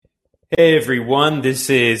Hey everyone, this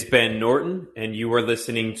is Ben Norton, and you are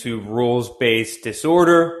listening to Rules-Based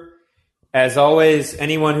Disorder. As always,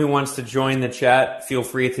 anyone who wants to join the chat, feel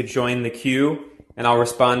free to join the queue, and I'll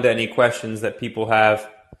respond to any questions that people have.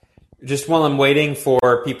 Just while I'm waiting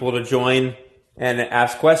for people to join and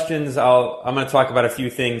ask questions, I'm going to talk about a few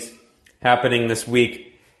things happening this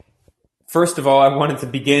week. First of all, I wanted to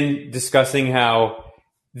begin discussing how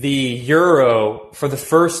the euro, for the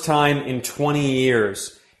first time in 20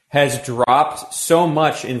 years, has dropped so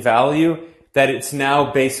much in value that it's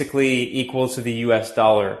now basically equal to the US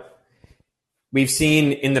dollar. We've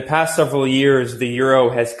seen in the past several years, the euro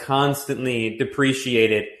has constantly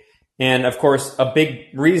depreciated. And of course, a big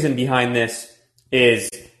reason behind this is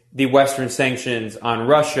the Western sanctions on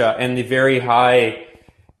Russia and the very high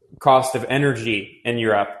cost of energy in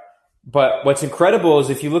Europe. But what's incredible is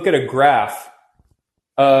if you look at a graph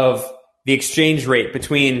of the exchange rate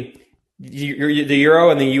between the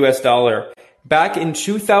euro and the US dollar, back in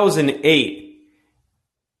 2008,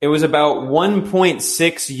 it was about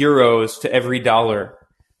 1.6 euros to every dollar.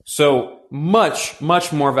 So much,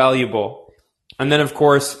 much more valuable. And then, of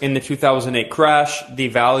course, in the 2008 crash, the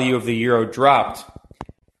value of the euro dropped.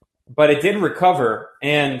 But it did recover.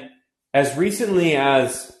 And as recently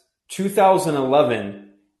as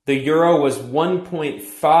 2011, the euro was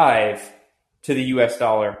 1.5 to the US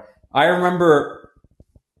dollar. I remember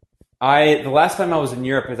the last time I was in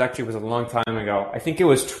Europe was a long time ago. I think it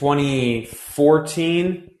was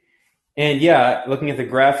 2014. And yeah, looking at the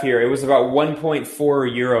graph here, it was about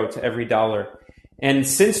 1.4 euro to every dollar. And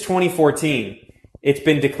since 2014, it's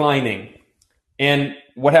been declining. And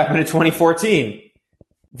what happened in 2014?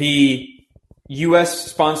 The US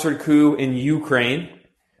sponsored coup in Ukraine,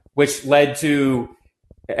 which led to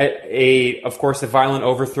of course, a violent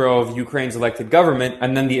overthrow of Ukraine's elected government,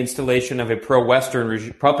 and then the installation of a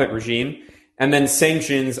pro-Western puppet regime, and then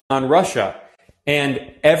sanctions on Russia. And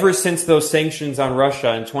ever since those sanctions on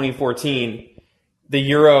Russia in 2014, the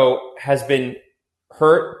euro has been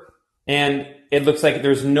hurt, and it looks like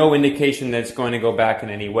there's no indication that it's going to go back in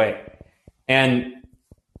any way. And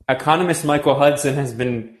economist Michael Hudson has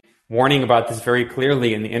been warning about this very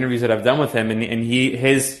clearly in the interviews that I've done with him, and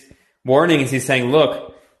his warning is he's saying, look,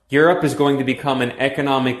 Europe is going to become an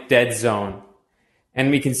economic dead zone.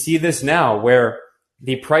 And we can see this now where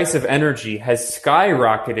the price of energy has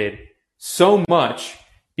skyrocketed so much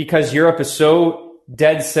because Europe is so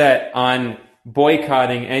dead set on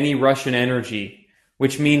boycotting any Russian energy,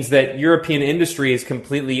 which means that European industry is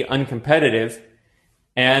completely uncompetitive.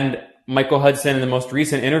 And Michael Hudson, in the most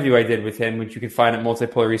recent interview I did with him, which you can find at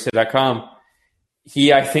multipolarista.com,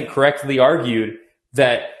 he, I think, correctly argued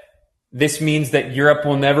that this means that Europe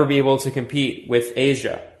will never be able to compete with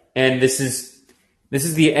Asia. And this is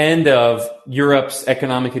the end of Europe's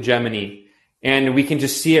economic hegemony. And we can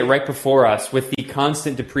just see it right before us with the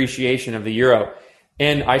constant depreciation of the euro.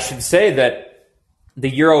 And I should say that the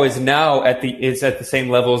euro is now at the same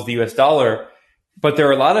level as the US dollar, but there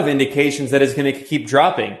are a lot of indications that it's going to keep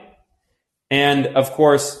dropping. And of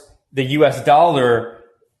course, the US dollar,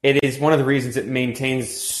 it is one of the reasons it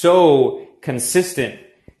maintains so consistent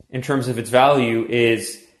in terms of its value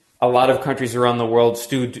is a lot of countries around the world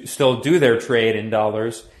still do their trade in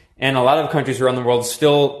dollars, and a lot of countries around the world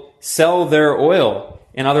still sell their oil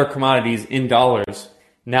and other commodities in dollars.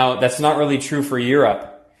 Now, that's not really true for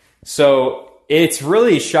Europe. So it's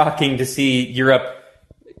really shocking to see Europe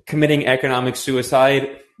committing economic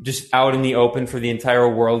suicide just out in the open for the entire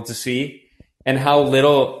world to see, and how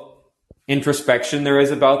little introspection there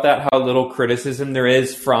is about that, how little criticism there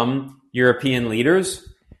is from European leaders.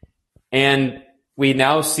 And we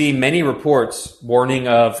now see many reports warning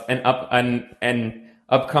of an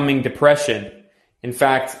upcoming depression. In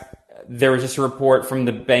fact, there was just a report from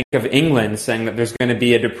the Bank of England saying that there's going to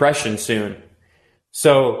be a depression soon.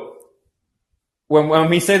 So when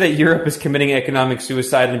we say that Europe is committing economic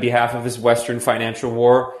suicide on behalf of this Western financial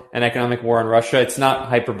war and economic war on Russia, it's not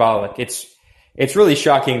hyperbolic. It's really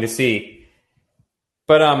shocking to see.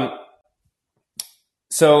 But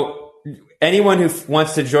so anyone who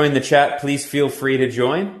wants to join the chat, please feel free to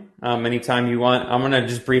join anytime you want. I'm going to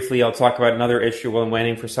just briefly, I'll talk about another issue while I'm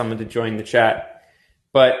waiting for someone to join the chat.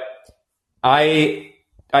 But I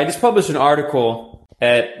just published an article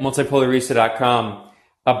at multipolarista.com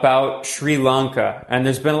about Sri Lanka. And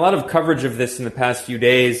there's been a lot of coverage of this in the past few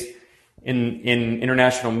days in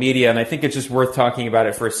international media. And I think it's just worth talking about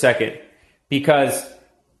it for a second, because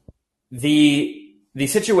the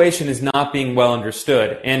situation is not being well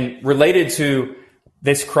understood. And related to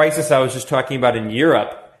this crisis I was just talking about in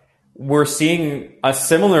Europe, we're seeing a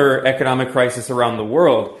similar economic crisis around the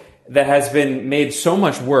world that has been made so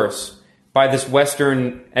much worse by this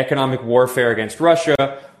Western economic warfare against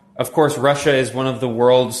Russia. Of course, Russia is one of the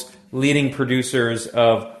world's leading producers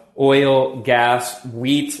of oil, gas,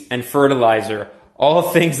 wheat, and fertilizer, all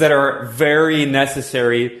things that are very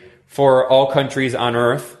necessary for all countries on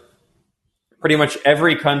Earth. Pretty much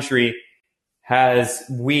every country has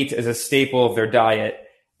wheat as a staple of their diet.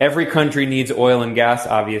 Every country needs oil and gas,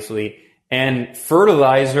 obviously. And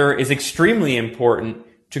fertilizer is extremely important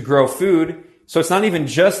to grow food. So it's not even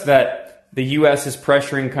just that the U.S. is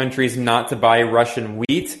pressuring countries not to buy Russian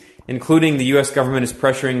wheat, including the U.S. government is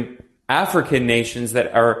pressuring African nations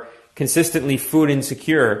that are consistently food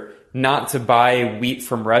insecure not to buy wheat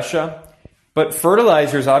from Russia. But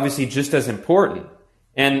fertilizer is obviously just as important.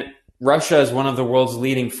 And Russia is one of the world's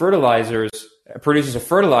leading producers of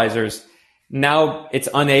fertilizers. Now it's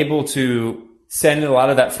unable to send a lot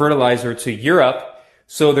of that fertilizer to Europe.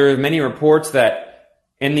 So there are many reports that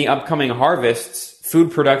in the upcoming harvests,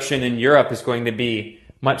 food production in Europe is going to be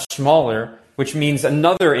much smaller, which means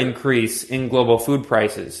another increase in global food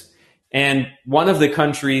prices. And one of the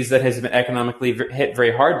countries that has been economically hit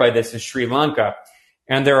very hard by this is Sri Lanka.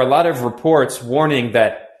 And there are a lot of reports warning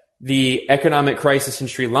that the economic crisis in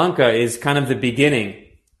Sri Lanka is kind of the beginning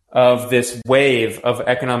of this wave of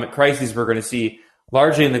economic crises we're going to see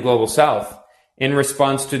largely in the global south in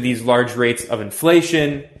response to these large rates of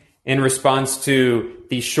inflation, in response to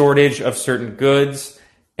the shortage of certain goods.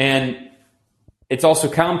 And it's also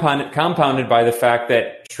compounded by the fact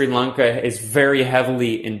that Sri Lanka is very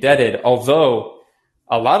heavily indebted, although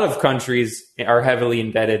a lot of countries are heavily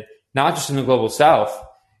indebted, not just in the global south.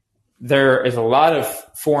 There is a lot of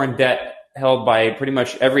foreign debt held by pretty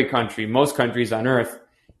much every country, most countries on earth.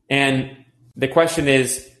 And the question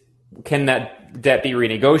is, can that debt be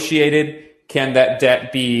renegotiated? Can that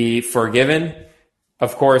debt be forgiven?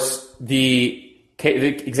 Of course, the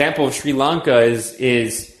example of Sri Lanka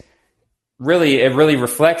is really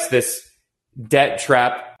reflects this debt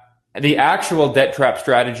trap, the actual debt trap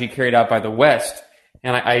strategy carried out by the West.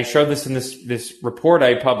 And I showed this in this report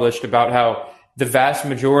I published about how the vast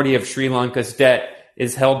majority of Sri Lanka's debt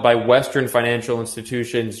is held by Western financial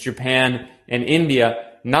institutions, Japan and India,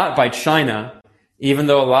 not by China, even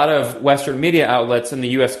though a lot of Western media outlets and the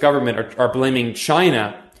U.S. government are blaming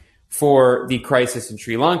China for the crisis in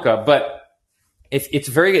Sri Lanka. But it's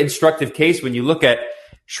a very instructive case when you look at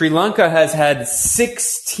Sri Lanka has had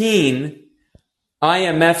 16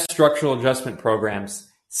 IMF structural adjustment programs,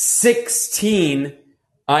 16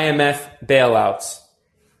 IMF bailouts.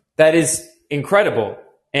 That is incredible.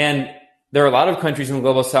 And there are a lot of countries in the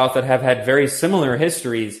global south that have had very similar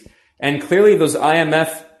histories. And clearly those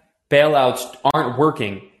IMF bailouts aren't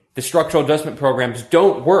working. The structural adjustment programs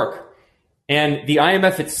don't work. And the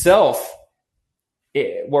IMF itself,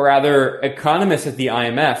 or rather economists at the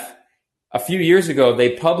IMF, a few years ago,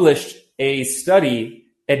 they published a study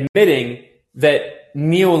admitting that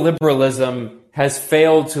neoliberalism has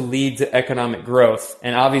failed to lead to economic growth.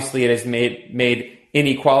 And obviously it has made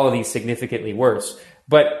inequality significantly worse.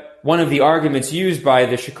 But one of the arguments used by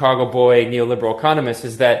the Chicago boy neoliberal economists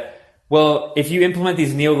is that, well, if you implement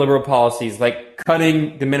these neoliberal policies like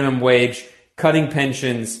cutting the minimum wage, cutting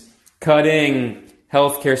pensions, cutting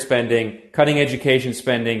healthcare spending, cutting education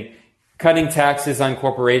spending, cutting taxes on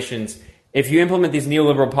corporations, if you implement these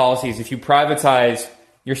neoliberal policies, if you privatize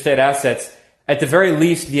your state assets, at the very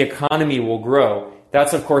least, the economy will grow.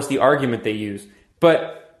 That's, of course, the argument they use.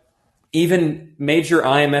 But even major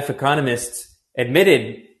IMF economists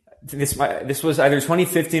admitted, this was either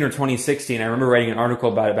 2015 or 2016. I remember writing an article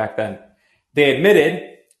about it back then. They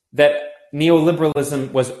admitted that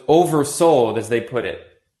neoliberalism was oversold, as they put it.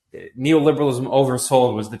 Neoliberalism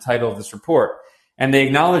oversold was the title of this report. And they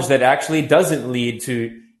acknowledged that actually doesn't lead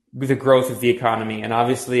to the growth of the economy. And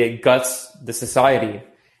obviously it guts the society.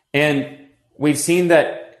 And we've seen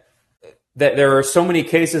that there are so many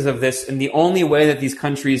cases of this. And the only way that these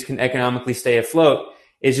countries can economically stay afloat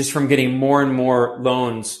is just from getting more and more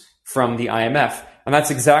loans from the IMF. And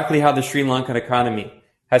that's exactly how the Sri Lankan economy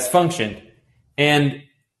has functioned. And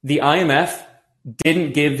the IMF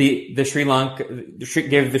didn't give the Sri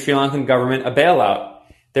Lankan government a bailout.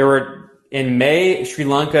 In May, Sri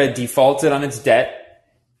Lanka defaulted on its debt.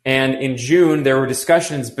 And in June, there were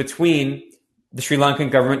discussions between the Sri Lankan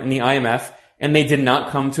government and the IMF, and they did not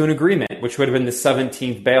come to an agreement, which would have been the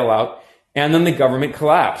 17th bailout. And then the government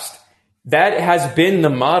collapsed. That has been the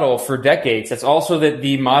model for decades. That's also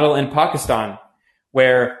the model in Pakistan,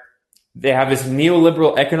 where they have this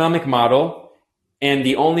neoliberal economic model, and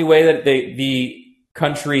the only way that the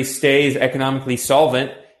country stays economically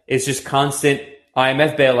solvent is just constant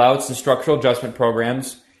IMF bailouts and structural adjustment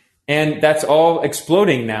programs. And that's all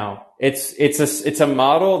exploding now. It's a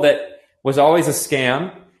model that was always a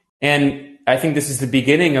scam. And I think this is the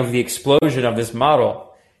beginning of the explosion of this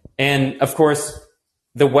model. And of course,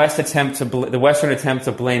 the Western attempt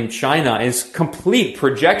to blame China is complete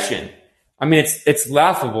projection. I mean, it's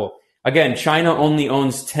laughable. Again, China only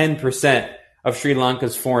owns 10% of Sri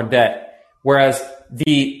Lanka's foreign debt, whereas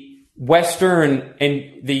the Western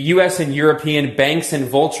and the US and European banks and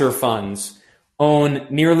vulture funds own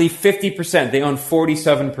nearly 50%. They own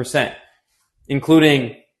 47%,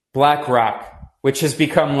 including BlackRock, which has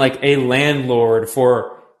become like a landlord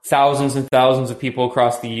for thousands and thousands of people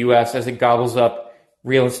across the US as it gobbles up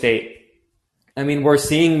real estate. I mean, we're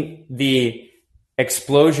seeing the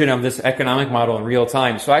explosion of this economic model in real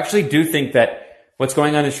time. So I actually do think that what's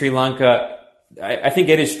going on in Sri Lanka, I think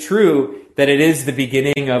it is true that it is the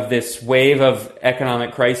beginning of this wave of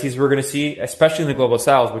economic crises we're going to see, especially in the global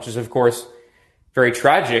south, which is, of course, very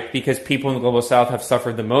tragic because people in the global south have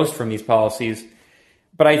suffered the most from these policies.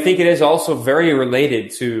 But I think it is also very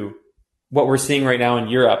related to what we're seeing right now in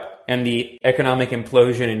Europe and the economic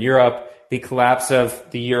implosion in Europe, the collapse of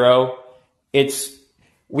the euro.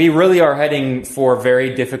 We really are heading for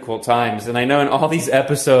very difficult times. And I know in all these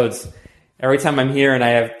episodes, every time I'm here and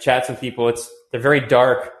I have chats with people, they're very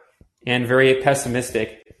dark and very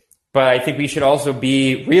pessimistic. But I think we should also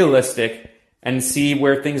be realistic and see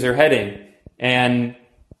where things are heading. And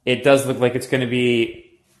it does look like it's going to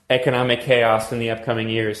be economic chaos in the upcoming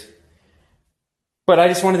years. But I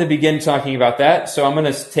just wanted to begin talking about that. So I'm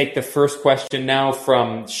going to take the first question now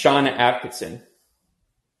from Sean Atkinson.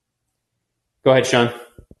 Go ahead, Sean.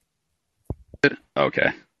 Okay,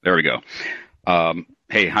 there we go.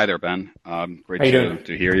 Hey, hi there, Ben. Great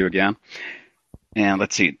to hear you again. And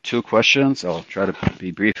let's see, 2 questions. I'll try to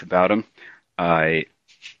be brief about them.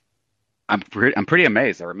 I'm pretty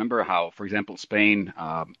amazed. I remember how, for example, Spain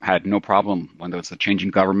had no problem when there was a change in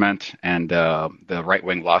government and the right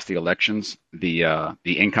wing lost the elections. The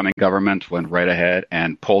incoming government went right ahead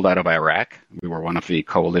and pulled out of Iraq. We were one of the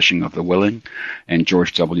coalition of the willing, and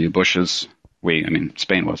George W. Bush's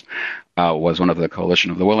Spain was one of the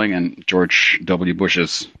coalition of the willing, and George W.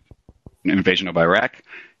 Bush's invasion of Iraq.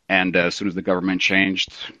 And as soon as the government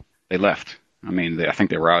changed, they left. I mean, I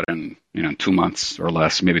think they were out in 2 months or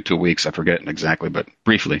less, maybe 2 weeks. I forget exactly, but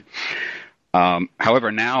briefly.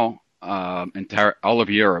 However, now all of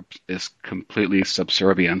Europe is completely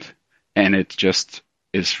subservient, and it just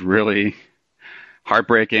is really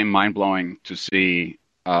heartbreaking, mind blowing to see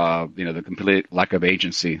the complete lack of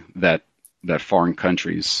agency that foreign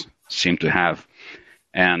countries seem to have,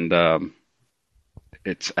 and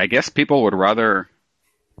I guess people would rather.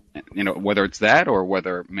 Whether it's that or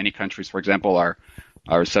whether many countries, for example,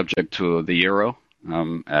 are subject to the euro,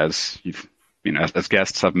 as as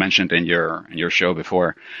guests have mentioned in your show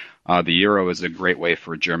before, the euro is a great way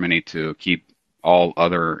for Germany to keep all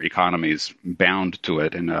other economies bound to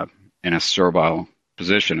it in a servile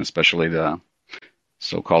position, especially the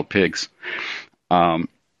so-called pigs.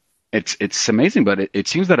 It's amazing, but it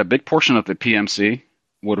seems that a big portion of the PMC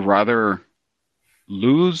would rather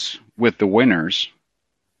lose with the winners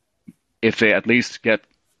if they at least get,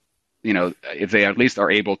 if they at least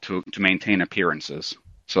are able to maintain appearances.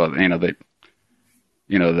 So, the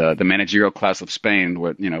managerial class of Spain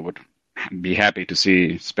would be happy to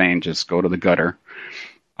see Spain just go to the gutter.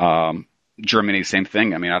 Germany, same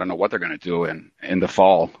thing. I mean, I don't know what they're going to do in the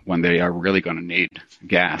fall when they are really going to need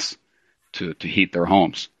gas to heat their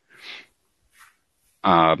homes.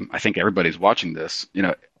 I think everybody's watching this.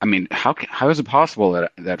 I mean, how is it possible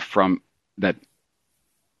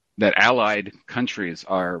that allied countries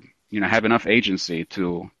are, have enough agency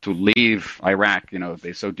to leave Iraq, if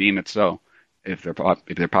they so deem it so, if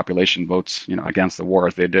their population votes, against the war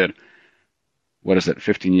as they did,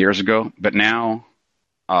 15 years ago? But now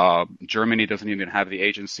Germany doesn't even have the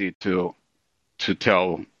agency to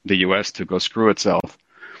tell the U.S. to go screw itself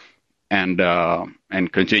and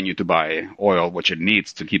continue to buy oil, which it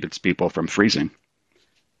needs to keep its people from freezing.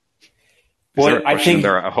 Well, I think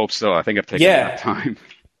there. I hope so. I think I've taken enough time.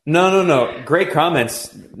 No. Great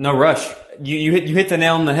comments. No rush. You hit the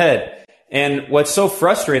nail on the head. And what's so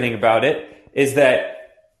frustrating about it is that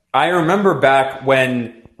I remember back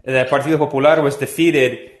when the Partido Popular was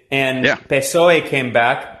defeated and PSOE came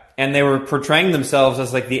back and they were portraying themselves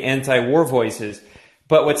as like the anti-war voices.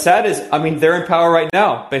 But what's sad is, I mean, they're in power right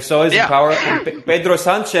now. PSOE is in power. And Pedro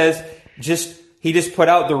Sanchez just put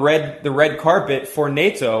out the red carpet for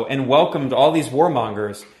NATO and welcomed all these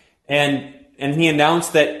warmongers. And he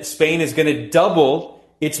announced that Spain is going to double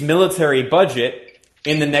its military budget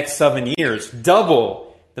in the next 7 years.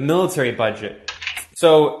 Double the military budget.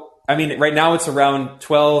 So, I mean, right now it's around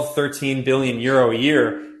 13 billion euro a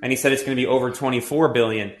year. And he said it's going to be over 24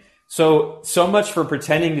 billion. So much for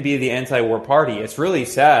pretending to be the anti-war party. It's really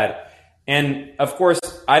sad. And of course,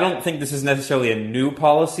 I don't think this is necessarily a new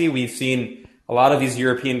policy. We've seen a lot of these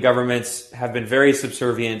European governments have been very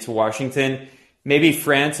subservient to Washington. Maybe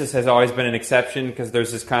France has always been an exception because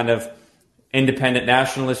there's this kind of independent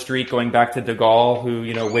nationalist streak going back to de Gaulle, who,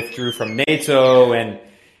 withdrew from NATO, and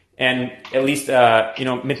at least,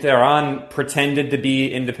 Mitterrand pretended to be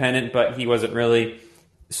independent, but he wasn't really.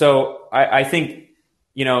 So I think,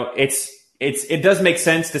 it does make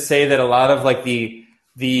sense to say that a lot of like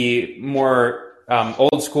the more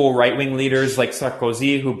old school right wing leaders like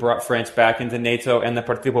Sarkozy, who brought France back into NATO, and the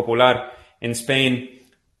Partido Popular in Spain,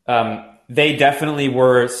 they definitely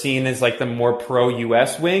were seen as like the more pro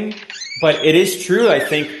US wing. But it is true, I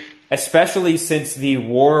think, especially since the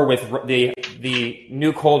war with the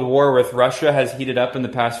new Cold War with Russia has heated up in the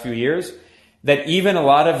past few years, that even a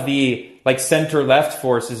lot of the like center left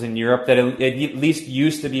forces in Europe that at least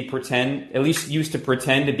used to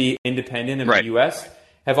pretend to be independent of the US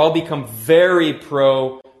have all become very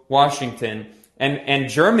pro Washington. And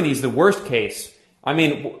Germany's the worst case. I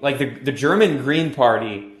mean, like the German Green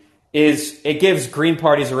Party it gives Green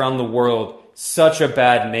parties around the world such a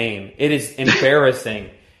bad name. It is embarrassing.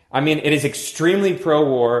 I mean, it is extremely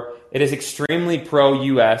pro-war. It is extremely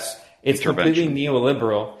pro-US. It's completely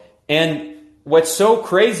neoliberal. And what's so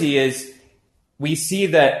crazy is we see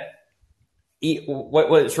that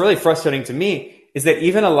what's really frustrating to me is that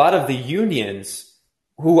even a lot of the unions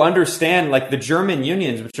who understand, like the German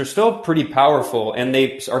unions, which are still pretty powerful, and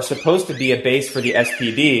they are supposed to be a base for the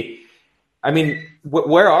SPD. I mean,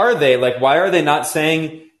 where are they? Like, why are they not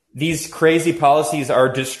saying these crazy policies are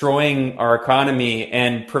destroying our economy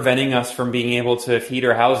and preventing us from being able to heat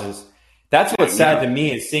our houses? That's what's sad to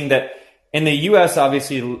me, is seeing that in the US,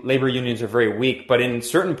 obviously, labor unions are very weak, but in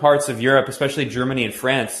certain parts of Europe, especially Germany and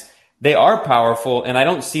France, they are powerful, and I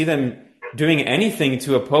don't see them doing anything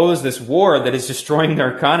to oppose this war that is destroying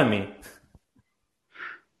their economy.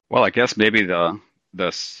 Well, I guess maybe the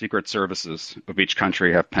secret services of each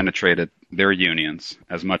country have penetrated their unions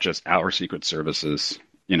as much as our secret services,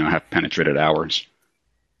 have penetrated ours.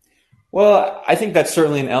 Well, I think that's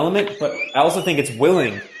certainly an element, but I also think it's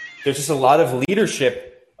willing. There's just a lot of leadership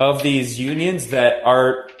of these unions that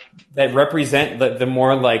represent the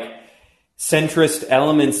more like centrist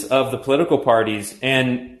elements of the political parties.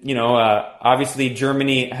 And, obviously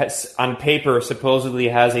Germany has, on paper, supposedly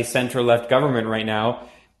has a center-left government right now,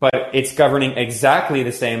 but it's governing exactly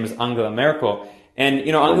the same as Angela Merkel. And,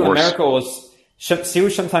 Angela Merkel she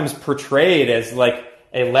was sometimes portrayed as like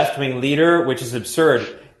a left-wing leader, which is absurd.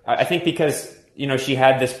 I think because, she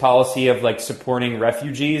had this policy of like supporting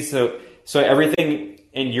refugees. So everything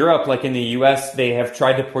in Europe, like in the US, they have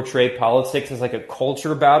tried to portray politics as like a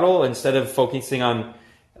culture battle instead of focusing on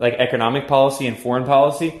like economic policy and foreign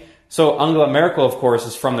policy. So Angela Merkel, of course,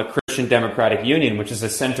 is from the Christian Democratic Union, which is a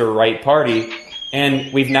center-right party.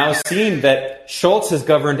 And we've now seen that Scholz has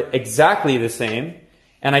governed exactly the same.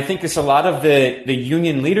 And I think it's a lot of the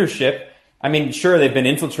union leadership. I mean, sure, they've been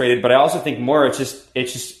infiltrated, but I also think more it's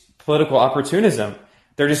just political opportunism.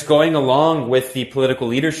 They're just going along with the political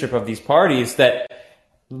leadership of these parties that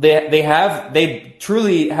they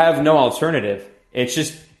truly have no alternative. It's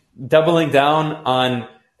just doubling down on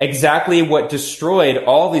exactly what destroyed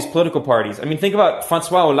all these political parties. I mean, think about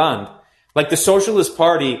François Hollande. Like, the Socialist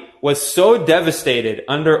Party was so devastated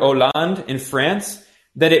under Hollande in France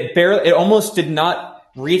that it almost did not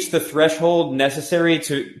reach the threshold necessary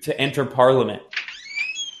to enter parliament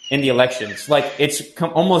in the elections. Like, it's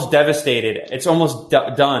almost devastated. It's almost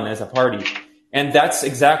done as a party. And that's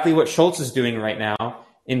exactly what Scholz is doing right now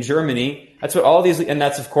in Germany. That's what and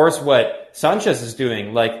that's of course what Sanchez is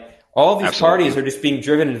doing. Like, all these parties are just being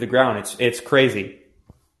driven into the ground. It's crazy.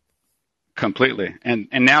 Completely. And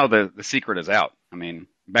now the secret is out. I mean,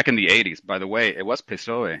 back in the 80s, by the way, it was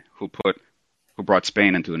PSOE who brought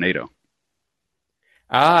Spain into NATO.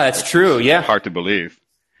 Ah, that's true. Yeah. Hard to believe.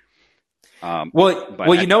 What's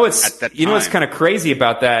kind of crazy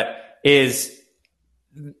about that is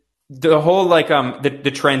the whole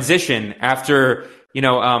the transition after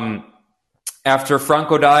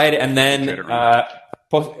Franco died, and then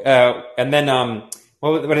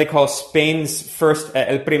what do they call Spain's first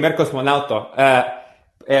el primer cosmonauta,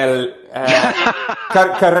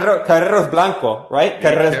 Carreros Blanco, right?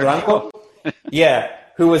 Carreras Blanco, yeah,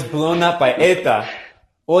 who was blown up by ETA.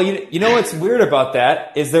 Well, you know what's weird about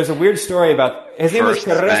that is there's a weird story about his name was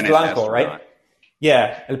Carreras Blanco, right?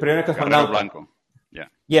 Yeah, el primer cosmonauta. Blanco. Yeah.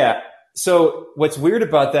 Yeah. So what's weird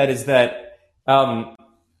about that is that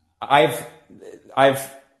I've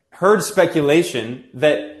heard speculation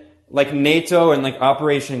that like NATO and like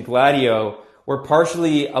Operation Gladio were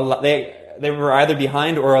partially they were either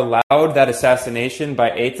behind or allowed that assassination by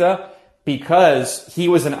ETA because he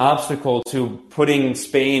was an obstacle to putting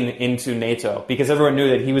Spain into NATO, because everyone knew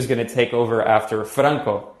that he was going to take over after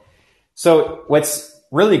Franco. So what's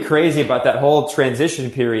really crazy about that whole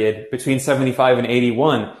transition period between 75 and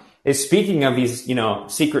 81 is, speaking of these,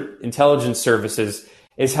 secret intelligence services,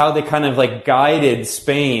 is how they kind of like guided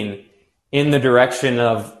Spain in the direction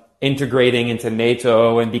of integrating into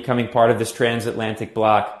NATO and becoming part of this transatlantic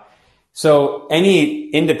bloc. So any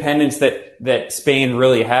independence that Spain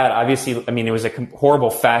really had, obviously, I mean, it was a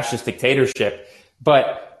horrible fascist dictatorship,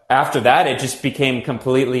 but after that, it just became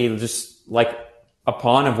completely just like a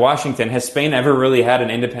pawn of Washington. Has Spain ever really had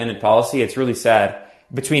an independent policy? It's really sad.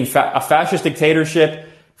 Between a fascist dictatorship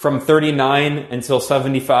from 39 until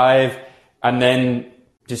 75, and then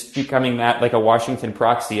just becoming that like a Washington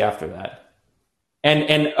proxy after that.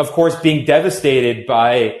 And of course, being devastated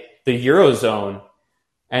by the Eurozone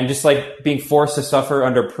and just like being forced to suffer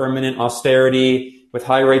under permanent austerity with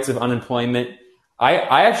high rates of unemployment.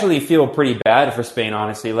 I actually feel pretty bad for Spain,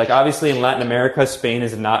 honestly. Like, obviously in Latin America, Spain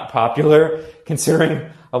is not popular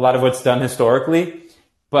considering a lot of what's done historically.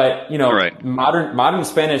 But, Right. modern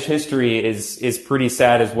Spanish history is pretty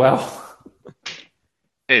sad as well.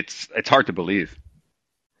 It's hard to believe.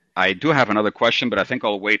 I do have another question, but I think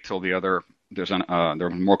I'll wait till there are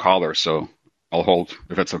more callers, so I'll hold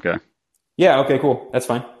if that's okay. Yeah, okay, cool. That's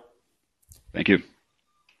fine. Thank you.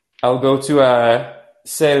 I'll go to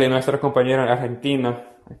Cele, nuestra compañera en Argentina,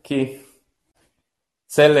 aquí.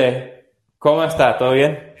 Cele, ¿cómo está? ¿Todo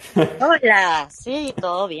bien? Hola, sí,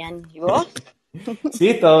 todo bien. ¿Y vos?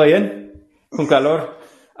 Sí, todo bien. Con calor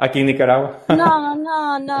aquí en Nicaragua.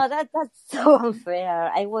 No, that's so unfair.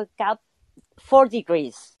 I woke up 4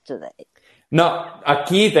 degrees today. No,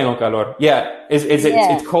 aquí tengo calor. Yeah,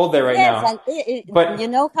 it's cold there right Yes, now. and But you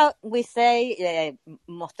know how we say,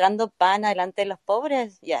 mostrando pan adelante de los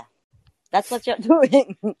pobres? Yeah, that's what you're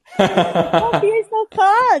doing. Oh, here is so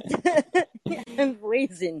hot. I'm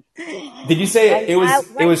freezing. did you say Right it was now-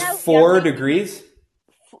 it right was now, 4 yeah, degrees?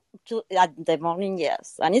 At the morning,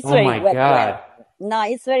 yes, and it's Oh very my wet God. weather. No,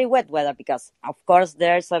 it's very wet weather because, of course,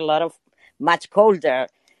 there's a lot of much colder.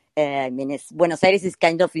 I mean, Buenos Aires is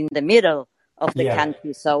kind of in the middle of the Yeah.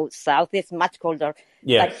 country, so south is much colder.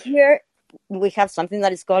 Yeah. But here we have something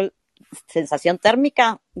that is called sensación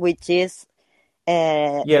térmica, which is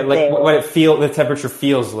Yeah, like what the temperature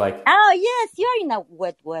feels like. Oh yes, you're in a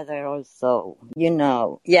wet weather also.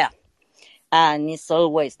 Yeah, and it's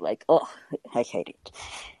always like, oh, I hate it.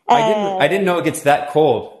 I didn't know it gets that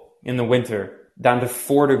cold in the winter, down to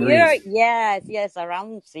 4 degrees. Yes,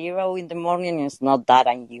 around 0 in the morning is not that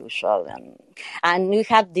unusual, and we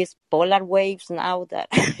have these polar waves now that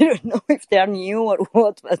I don't know if they are new or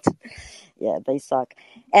what, but yeah, they suck.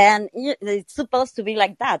 And it's supposed to be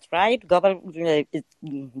like that, right?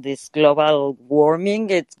 This global warming,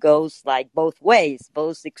 it goes like both ways,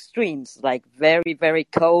 both extremes, like very, very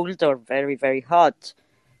cold or very, very hot.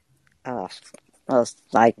 I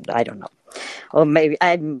don't know. Or maybe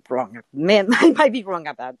I'm wrong. I might be wrong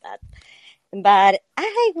about that. But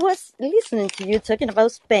I was listening to you talking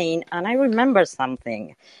about Spain, and I remember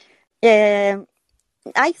something.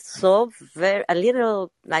 I saw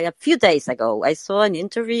a few days ago, I saw an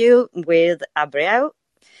interview with Abreu,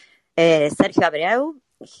 Sergio Abreu.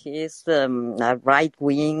 He's a right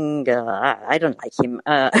wing. I don't like him.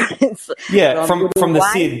 Yeah, from the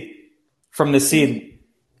Uruguay. seed. From the seed.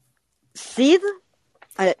 Cid,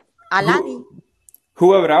 Aladi,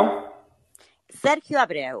 Who Abreu? Sergio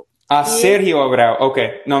Abreu. Sergio Abreu.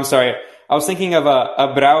 Okay. No, I'm sorry. I was thinking of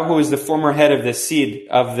Abreu, who is the former head of the seed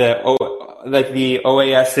of the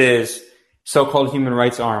OAS's so-called human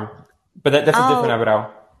rights arm. But that's a different Abreu.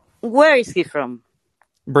 Where is he from?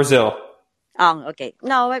 Brazil. Oh, okay.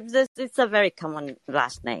 No, it's a very common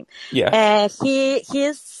last name. Yeah.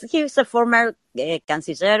 He's a former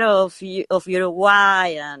canciller of Uruguay,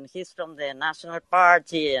 and he's from the National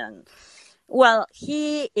Party, and well,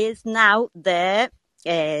 he is now the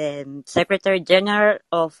Secretary General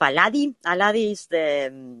of ALADI. ALADI is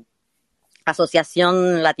the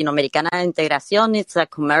Asociación Latinoamericana de Integración. It's a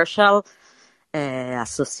commercial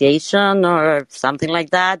association or something like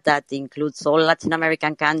that includes all Latin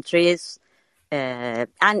American countries. And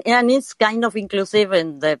it's kind of inclusive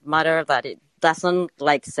in the matter that it doesn't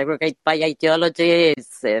like segregate by ideology.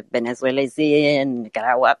 It's Venezuela is in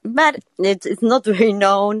Nicaragua, but it's not very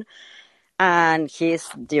known, and he's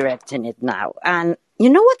directing it now. And you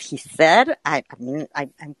know what he said? I'm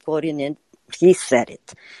quoting it. He said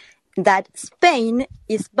it, that Spain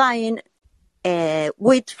is buying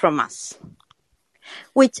wheat from us,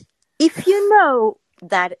 which, if you know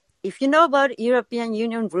that if you know about European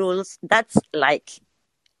Union rules, that's like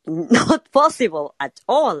not possible at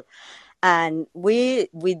all. And we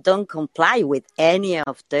don't comply with any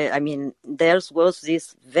of the. I mean, there was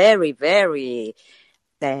this very very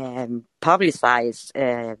publicized.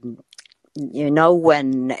 When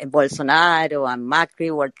Bolsonaro and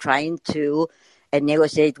Macri were trying to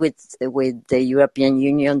negotiate with the European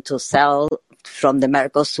Union to sell from the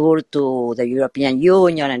Mercosur to the European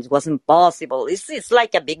Union, and it wasn't possible. It's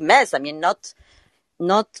like a big mess. I mean, not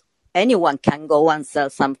anyone can go and sell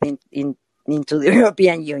something into the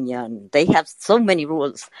European Union. They have so many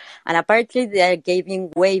rules. And apparently they are giving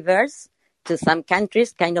waivers to some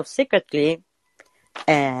countries kind of secretly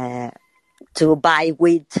to buy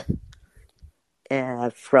wheat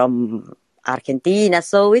from Argentina.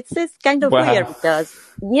 So it's kind of weird because,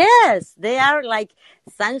 yes, they are like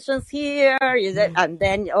sanctions here. And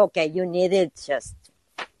then, okay, you need it just.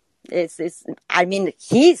 I mean,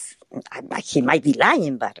 he might be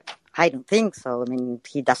lying, but I don't think so. I mean,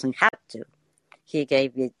 he doesn't have to. He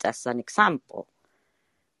gave it as an example.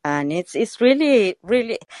 And it's really,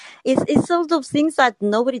 really, it's all those things that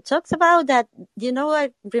nobody talks about that,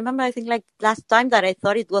 I remember, I think like last time that I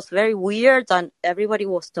thought it was very weird and everybody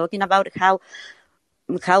was talking about how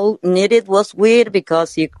needed was weird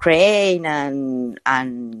because Ukraine and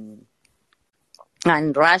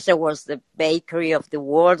Russia was the bakery of the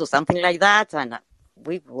world or something like that. And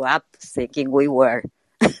we grew up thinking we were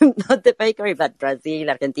not the bakery, but Brazil,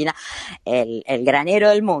 Argentina, el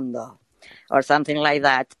granero del mundo, or something like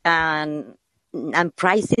that. And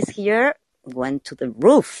prices here went to the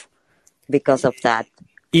roof because of that.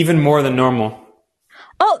 Even more than normal.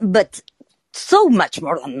 Oh, but so much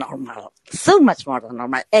more than normal. So much more than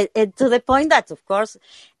normal. To the point that, of course,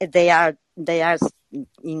 they are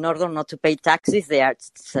in order not to pay taxes, they are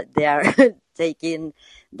taking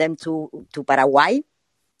them to Paraguay,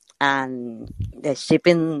 and they're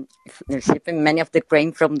shipping many of the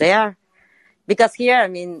grain from there. Because here, I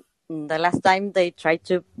mean, the last time they tried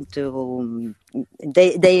to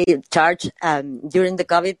they charge during the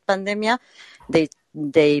COVID pandemic,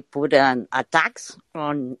 they put a tax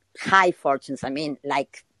on high fortunes. I mean,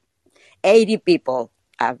 like 80 people.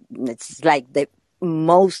 It's like the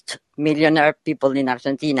most millionaire people in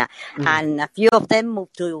Argentina, and a few of them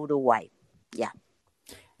moved to Uruguay. Yeah.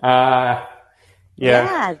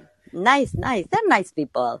 Yeah. Nice. They're nice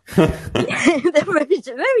people. They're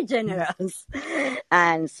very generous.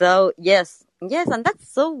 And so, yes. And that's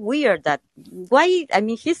so weird that why, I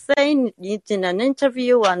mean, he's saying it in an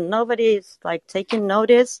interview and nobody's like taking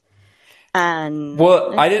notice. And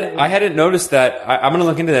well, I hadn't noticed that. I'm going to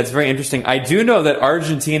look into that. It's very interesting. I do know that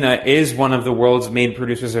Argentina is one of the world's main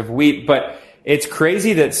producers of wheat, but it's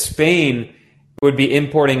crazy that Spain would be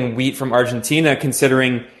importing wheat from Argentina,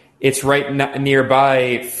 considering it's right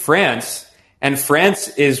nearby France, and France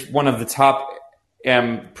is one of the top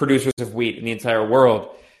producers of wheat in the entire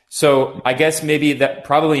world. So I guess maybe that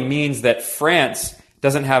probably means that France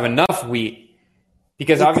doesn't have enough wheat,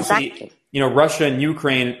 because obviously, Russia and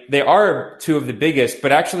Ukraine, they are two of the biggest,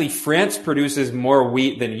 but actually France produces more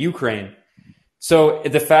wheat than Ukraine. So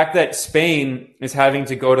the fact that Spain is having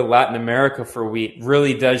to go to Latin America for wheat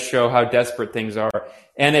really does show how desperate things are.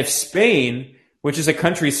 And if Spain, which is a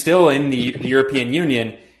country still in the European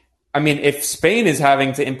Union, I mean, if Spain is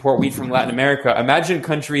having to import wheat from Latin America, imagine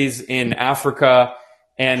countries in Africa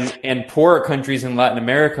and poorer countries in Latin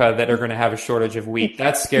America that are going to have a shortage of wheat.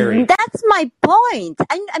 That's scary. That's my point.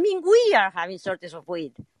 I mean, we are having shortage of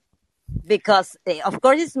wheat because, of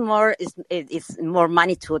course, it's more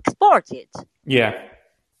money to export it. Yeah.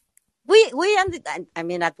 At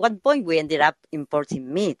one point we ended up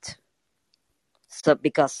importing meat. So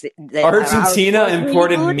because Argentina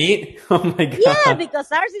imported really meat? Oh my God. Yeah,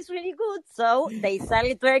 because ours is really good. So they sell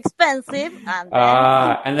it very expensive.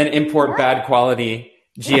 And then import bad quality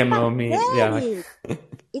GMO meat. Yeah.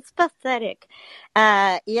 It's pathetic.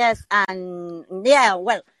 Yes. And yeah,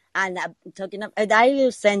 well, and talking about, I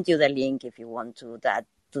will send you the link if you want to that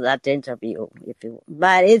interview.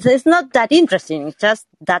 But it's not that interesting. It's just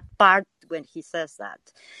that part when he says that.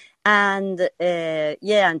 And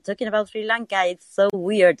and talking about Sri Lanka, it's so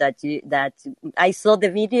weird that I saw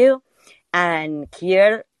the video, and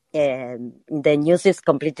here the news is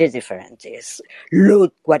completely different.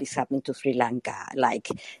 Look what is happening to Sri Lanka. Like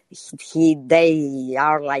they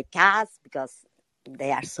are like us because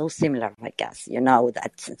they are so similar like us.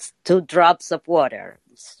 That's 2 drops of water,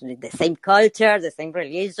 it's the same culture, the same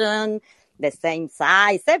religion, the same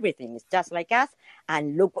size, everything is just like us.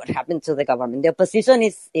 And look what happened to the government. The opposition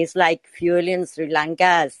is like fueling Sri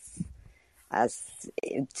Lanka as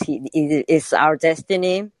it is our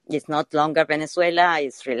destiny. It's not longer Venezuela,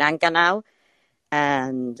 it's Sri Lanka now.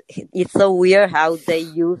 And it's so weird how they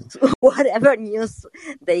use whatever news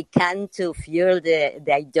they can to fuel the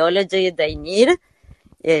ideology they need.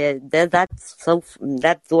 That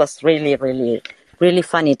was really, really, really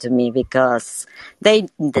funny to me, because they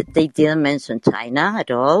didn't mention China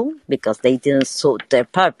at all, because they didn't suit their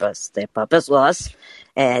purpose. Their purpose was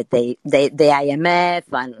the IMF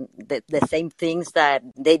and the same things that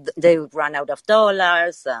they run out of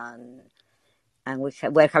dollars, and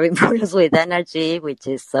we're having problems with energy, which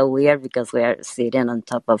is so weird because we are sitting on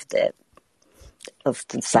top of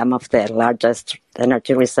some of the largest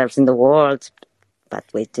energy reserves in the world, but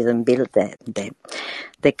we didn't build the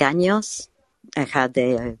caños and had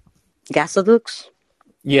the gasoducts.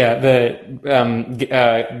 Yeah,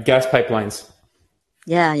 the gas pipelines.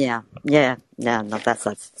 Yeah. No,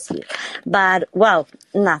 that's but well,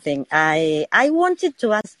 nothing. I wanted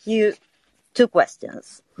to ask you two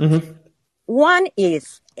questions. Mm-hmm. One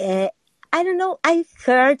is, I don't know, I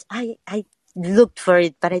looked for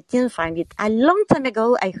it, but I didn't find it. A long time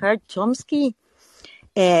ago, I heard Chomsky.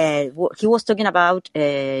 He was talking about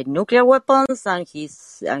nuclear weapons, and he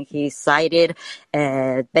cited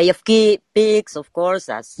Bay of Pigs, of course,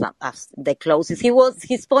 as the closest.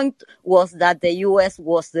 His point was that the U.S.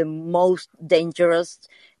 was the most dangerous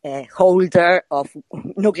holder of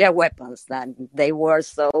nuclear weapons, that they were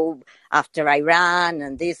so after Iran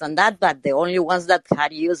and this and that, but the only ones that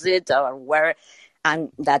had used it were at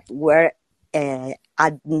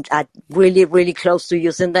really, really close to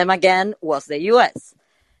using them again was the U.S.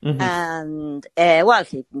 Mm-hmm. And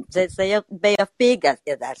he says the Bay of Pigs,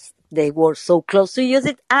 they were so close to use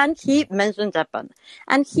it, and he mentioned Japan,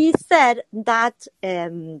 and he said that,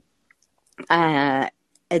 and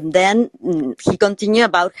then he continued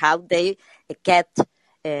about how they kept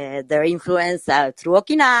their influence through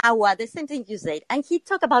Okinawa, the same thing you said, and he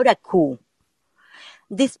talked about a coup.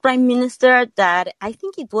 This prime minister that I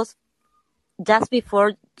think it was just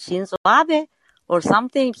before Shinzo Abe or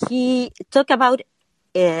something, he talked about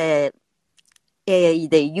the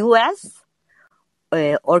U.S.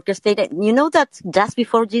 Orchestrated. You know that just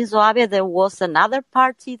before Shinzo Abe, there was another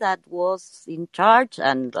party that was in charge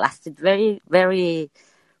and lasted very, very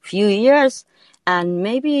few years. And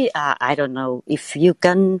maybe, I don't know if you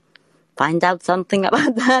can find out something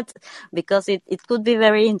about that, because it could be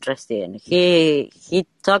very interesting. He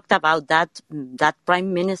talked about that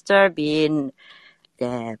prime minister being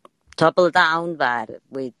toppled down, but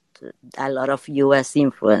with a lot of U.S.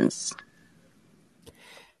 influence.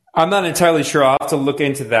 I'm not entirely sure. I'll have to look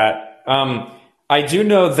into that. I do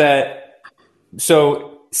know that,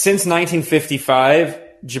 so since 1955,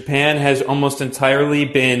 Japan has almost entirely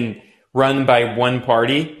been run by one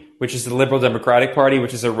party, which is the Liberal Democratic Party,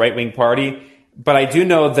 which is a right-wing party. But I do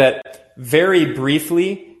know that very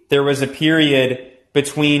briefly, there was a period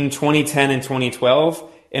between 2010 and 2012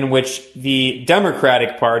 in which the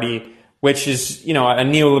Democratic Party, which is, a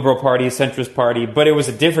neoliberal party, a centrist party, but it was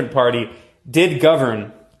a different party, did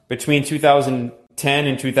govern between 2010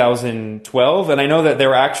 and 2012. And I know that there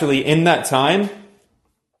were actually, in that time,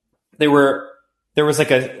 there was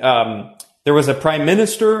a prime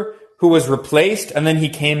minister who was replaced, and then he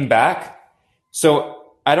came back. So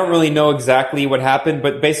I don't really know exactly what happened,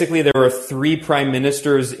 but basically there were 3 prime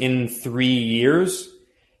ministers in 3 years.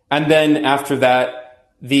 And then after that,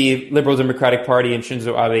 the Liberal Democratic Party and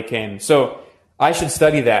Shinzo Abe came. So I should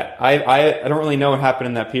study that. I don't really know what happened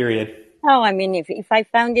in that period. Oh, I mean, if I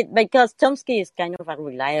found it, because Chomsky is kind of a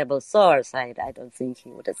reliable source, I don't think he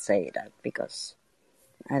would say that, because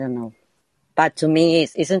I don't know. But to me,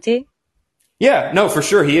 isn't he? Yeah, no, for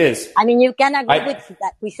sure he is. I mean, you can agree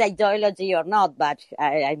with ideology or not, but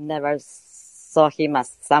I never saw him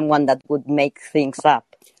as someone that would make things up.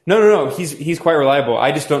 No. He's quite reliable.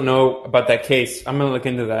 I just don't know about that case. I'm going to look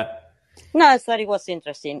into that. No, I thought it was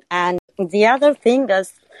interesting. And the other thing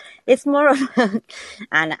is, it's more of,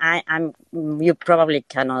 and you probably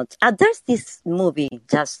cannot. There's this movie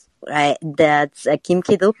that's a Kim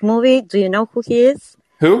Ki-duk movie. Do you know who he is?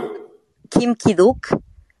 Who? Kim Ki-duk.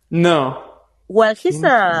 No. Well, he's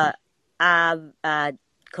a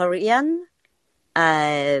Korean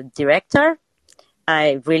director.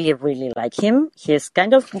 I really, really like him. His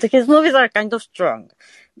movies are kind of strong.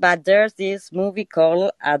 But there's this movie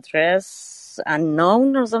called Address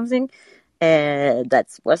Unknown or something. That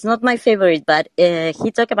was not my favorite, but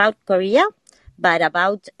he talked about Korea, but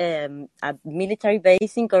about a military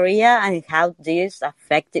base in Korea and how this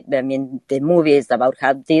affected, the movie is about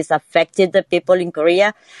how this affected the people in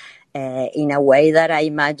Korea in a way that I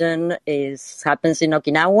imagine happens in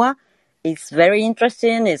Okinawa. it's very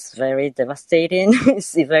interesting. It's very devastating.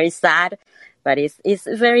 It's very sad, but it's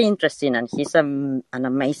very interesting. And he's an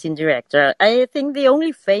amazing director. I think the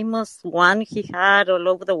only famous one he had all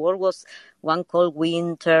over the world was one called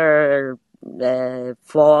Winter,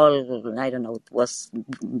 Fall. I don't know. It was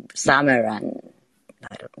summer, and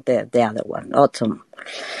I don't, the other one, autumn.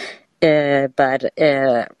 Yeah,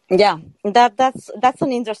 that's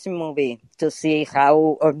an interesting movie to see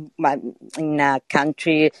how in a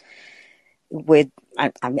country with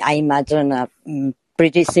I imagine a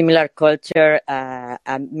pretty similar culture,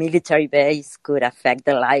 a military base could affect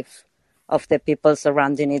the life of the people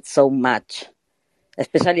surrounding it so much,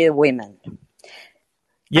 especially the women.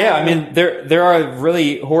 Yeah, I mean, there are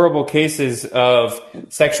really horrible cases of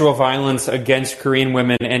sexual violence against Korean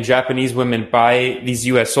women and Japanese women by these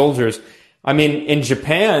U.S. soldiers. I mean, in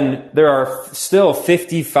Japan, there are still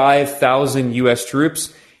 55,000 U.S.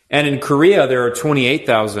 troops, and in Korea, there are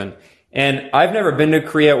 28,000. And I've never been to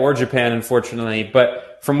Korea or Japan, unfortunately,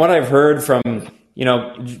 but from what I've heard from,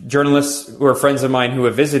 journalists who are friends of mine who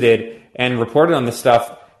have visited and reported on this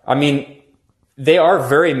stuff, I mean, they are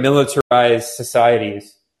very militarized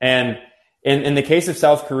societies. And in the case of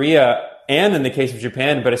South Korea and in the case of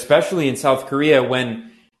Japan, but especially in South Korea,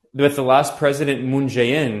 with the last president Moon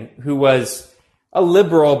Jae-in, who was a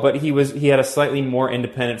liberal, but he had a slightly more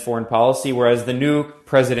independent foreign policy, whereas the new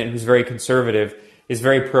president, who's very conservative, is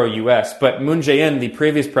very pro-U.S. But Moon Jae-in, the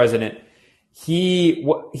previous president, he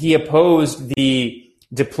opposed the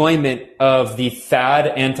deployment of the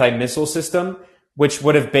THAAD anti-missile system, which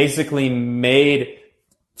would have basically made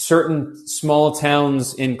certain small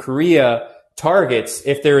towns in Korea targets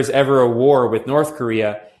if there is ever a war with North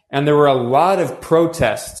Korea. And there were a lot of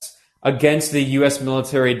protests against the U.S.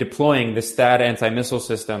 military deploying this THAAD anti-missile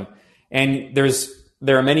system. And there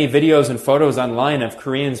are many videos and photos online of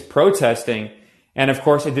Koreans protesting. And of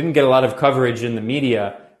course, it didn't get a lot of coverage in the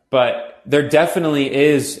media, but there definitely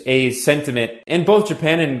is a sentiment in both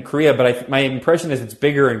Japan and Korea. But my impression is it's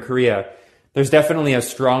bigger in Korea. There's definitely a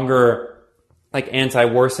stronger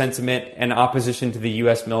anti-war sentiment and opposition to the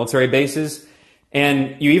U.S. military bases.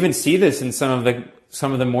 And you even see this in some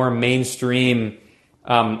of the more mainstream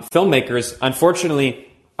filmmakers. Unfortunately,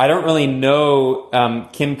 I don't really know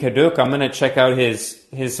Kim Kaduk. I'm going to check out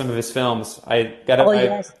some of his films.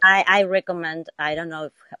 Yes, I recommend. I don't know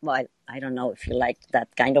if you like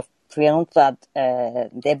that kind of film, but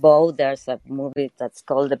The Bow. There's a movie that's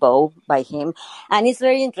called The Bow by him, and it's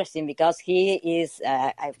very interesting because he's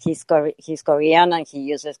Korean and he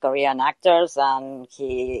uses Korean actors, and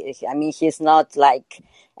he's not like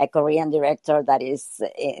a Korean director that is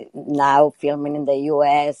now filming in the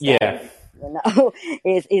U.S. Yeah. And,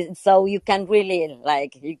 so you can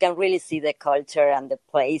really see the culture and the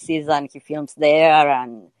places, and he films there,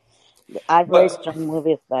 and are very strong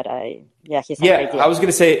movies. But he's a great I was going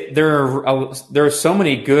to say there are so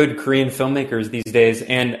many good Korean filmmakers these days,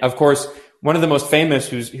 and of course one of the most famous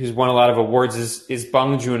who's won a lot of awards is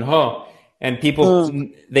Bong Joon-ho, and people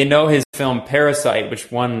they know his film Parasite,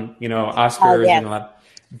 which won Oscars and a lot.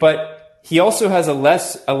 But he also has a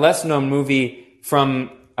less known movie from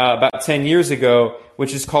about 10 years ago,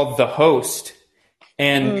 which is called The Host.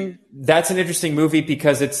 And that's an interesting movie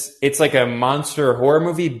because it's like a monster horror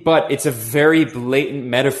movie, but it's a very blatant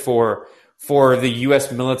metaphor for the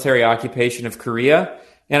U.S. military occupation of Korea.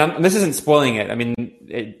 And this isn't spoiling it. I mean,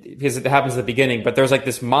 because it happens at the beginning, but there's like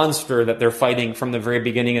this monster that they're fighting from the very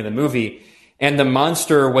beginning of the movie. And the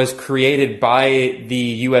monster was created by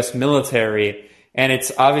the U.S. military. And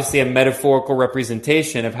it's obviously a metaphorical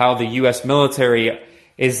representation of how the U.S. military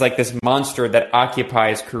is like this monster that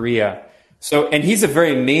occupies Korea. So, and he's a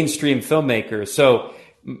very mainstream filmmaker. So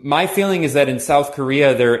my feeling is that in South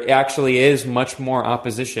Korea, there actually is much more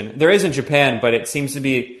opposition. There is in Japan, but it seems to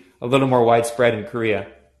be a little more widespread in Korea.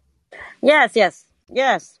 Yes,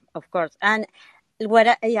 of course. And what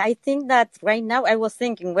I think that right now I was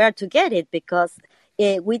thinking where to get it, because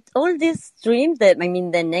with all this stream, the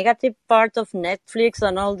negative part of Netflix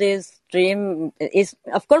and all this stream is,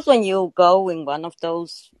 of course, when you go in one of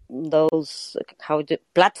those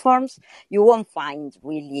platforms, you won't find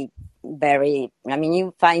really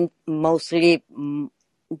you find mostly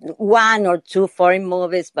one or two foreign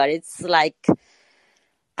movies, but it's like,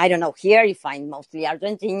 I don't know, here you find mostly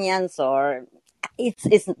Argentinians, or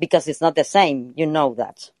it's because it's not the same,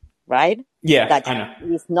 that, right? Yeah, that I know.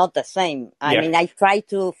 It's not the same. I tried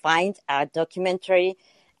to find a documentary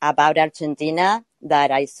about Argentina that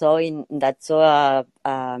I saw an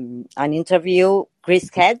interview. Chris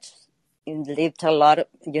Hedges lived a lot.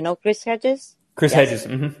 Chris Hedges? Chris Hedges.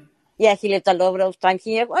 Mm-hmm. Yeah, he lived a lot of time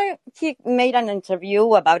here. Well, he made an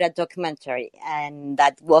interview about a documentary, and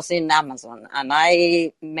that was in Amazon. And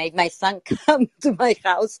I made my son come to my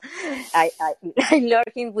house. I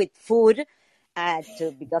lured him with food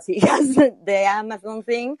because he has the Amazon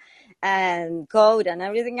thing and code and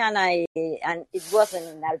everything. And it wasn't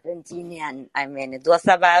in Argentinian. I mean, it was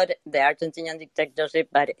about the Argentinian dictatorship,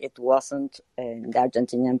 but it wasn't the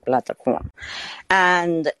Argentinian platform.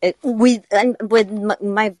 And with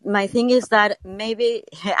my thing is that maybe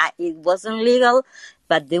it wasn't legal,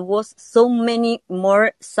 but there was so many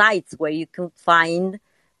more sites where you could find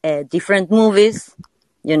different movies.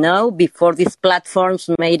 Before these platforms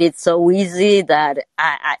made it so easy that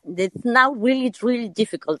it's now really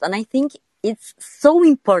difficult. And I think it's so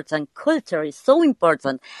important. Culture is so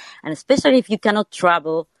important, and especially if you cannot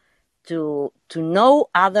travel to know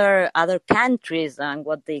other countries and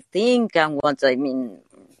what they think and what I mean,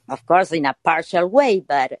 of course, in a partial way.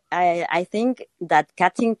 But I think that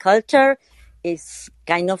cutting culture is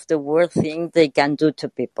kind of the worst thing they can do to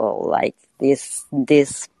people. Like this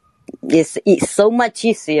is so much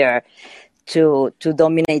easier to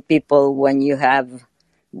dominate people when you have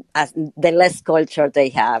the less culture they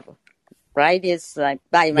have. Right? It's like,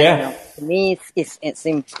 I don't know. To me, it's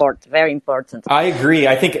important, very important. I agree.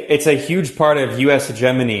 I think it's a huge part of U.S.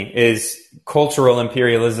 hegemony is cultural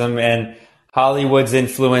imperialism and Hollywood's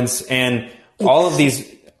influence, and all of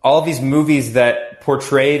these movies that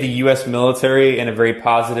portray the U.S. military in a very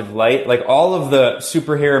positive light. Like all of the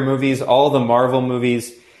superhero movies, all the Marvel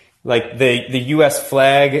movies, like the U.S.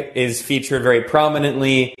 flag is featured very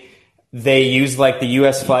prominently. They use like the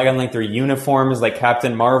U.S. flag on like their uniforms, like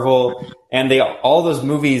Captain Marvel, and all those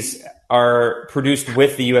movies are produced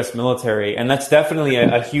with the U.S. military, and that's definitely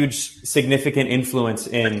a huge, significant influence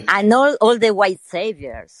in. And all the white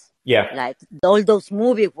saviors. Yeah. Like all those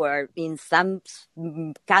movies where in some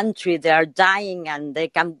country they are dying and they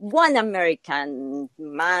come one American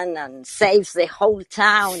man and saves the whole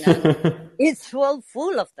town, and it's all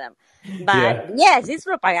full of them. But yes, it's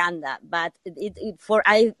propaganda. But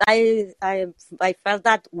I felt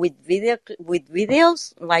that with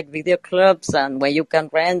videos like video clubs and where you can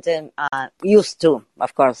rent and used to,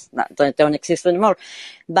 of course, don't exist anymore.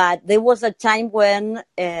 But there was a time when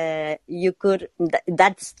you could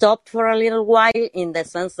that stopped for a little while in the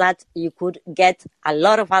sense that you could get a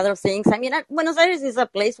lot of other things. I mean, Buenos Aires is a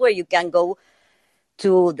place where you can go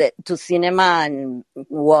to cinema and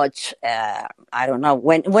watch. I don't know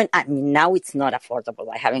when. I mean, now it's not affordable.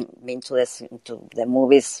 I haven't been to the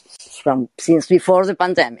movies since before the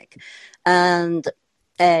pandemic, and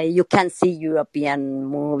you can see European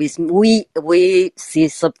movies. We see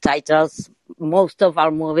subtitles. Most of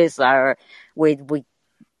our movies are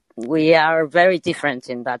we are very different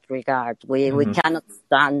in that regard. We cannot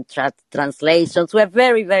stand translations. We're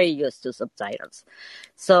very, very used to subtitles.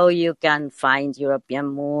 So you can find European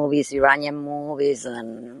movies, Iranian movies,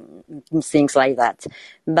 and things like that.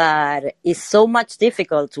 But it's so much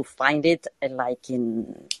difficult to find it like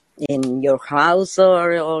in your house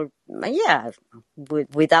or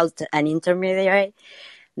without an intermediary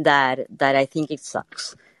that I think it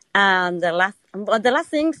sucks. And the last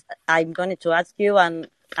things I'm going to ask you, and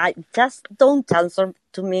I just don't answer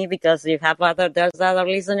to me because there's other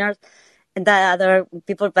listeners and other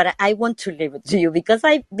people, but I want to leave it to you because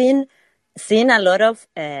I've been seeing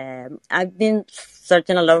I've been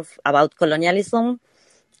searching a lot about colonialism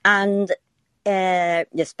and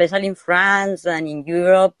especially in France and in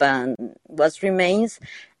Europe and what remains.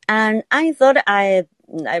 And I thought I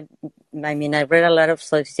read a lot of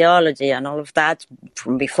sociology and all of that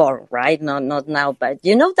from before, right? Not now, but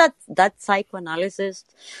that psychoanalysis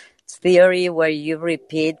theory where you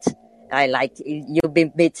repeat, you've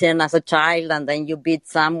been beaten as a child and then you beat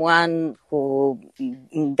someone who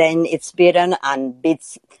then it's beaten and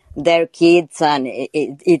beats their kids, and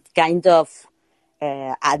it kind of,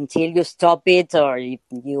 until you stop it or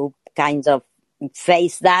you kind of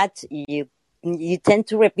face that, you tend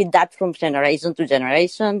to repeat that from generation to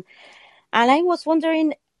generation. And I was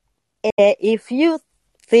wondering if you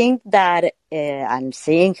think that I'm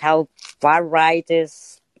seeing how far right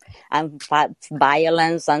is and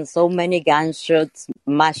violence and so many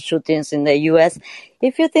mass shootings in the U.S.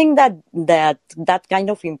 If you think that kind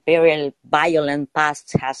of imperial violent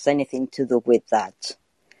past has anything to do with that.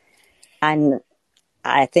 And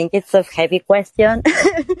I think it's a heavy question,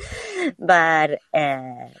 but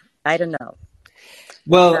I don't know.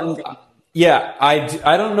 Well, yeah,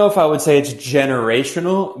 I don't know if I would say it's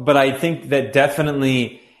generational, but I think that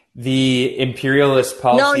definitely the imperialist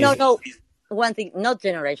policies. No. One thing, not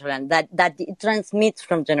generational, that it transmits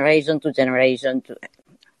from generation to generation.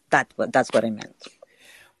 That's what I meant.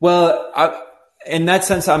 Well, in that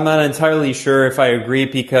sense, I'm not entirely sure if I agree,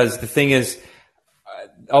 because the thing is,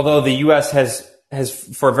 although the U.S. has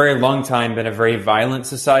for a very long time been a very violent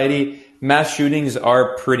society, mass shootings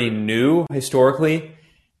are pretty new historically.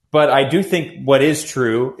 But I do think what is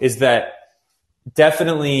true is that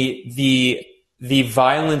definitely the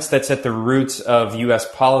violence that's at the roots of U.S.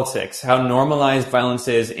 politics, how normalized violence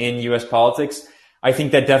is in U.S. politics, I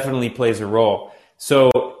think that definitely plays a role.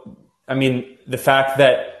 So, I mean, the fact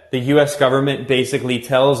that the U.S. government basically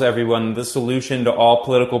tells everyone the solution to all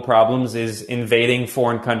political problems is invading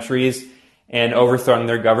foreign countries and overthrowing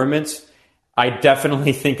their governments, I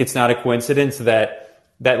definitely think it's not a coincidence that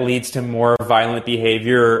that leads to more violent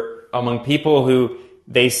behavior among people who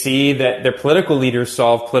they see that their political leaders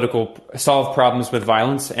solve problems with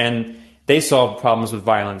violence, and they solve problems with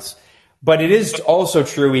violence. But it is also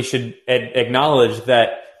true, we should acknowledge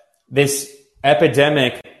that this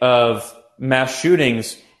epidemic of mass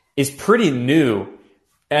shootings is pretty new.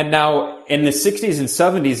 And now in the 60s and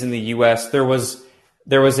 70s in the US, there was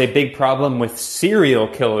a big problem with serial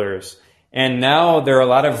killers. And now there are a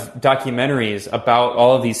lot of documentaries about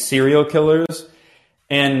all of these serial killers.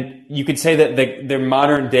 And you could say that the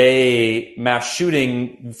modern day mass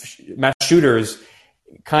shooters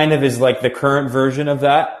kind of is like the current version of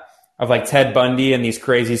that, of like Ted Bundy and these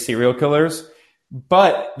crazy serial killers.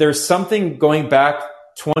 But there's something going back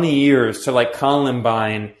 20 years to like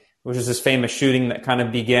Columbine, which is this famous shooting that kind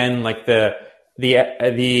of began like the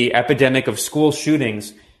epidemic of school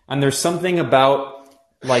shootings. And there's something about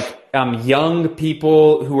like young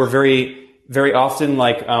people who are very, very often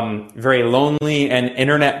like very lonely, and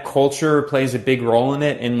internet culture plays a big role in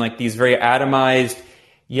it, in like these very atomized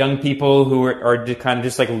young people who are kind of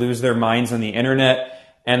just like lose their minds on the internet.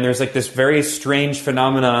 And there's like this very strange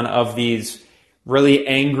phenomenon of these really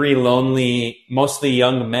angry, lonely, mostly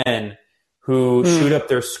young men who shoot up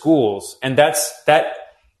their schools. And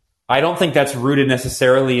I don't think that's rooted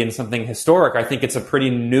necessarily in something historic. I think it's a pretty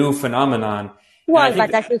new phenomenon. Well,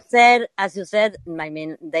 but as you said, I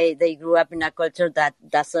mean, they grew up in a culture that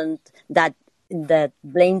that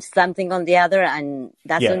blames something on the other and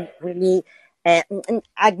doesn't really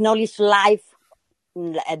acknowledge life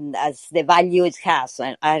and as the value it has.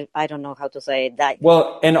 And I don't know how to say that.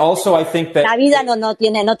 Well, and also I think that la vida no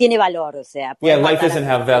tiene valor, o sea. Life doesn't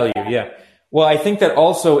have value. Yeah. Well, I think that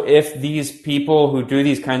also if these people who do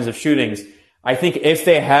these kinds of shootings, I think if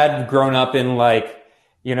they had grown up in like,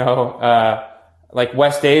 like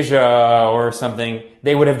West Asia or something,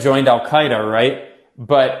 they would have joined Al Qaeda, right?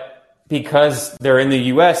 But because they're in the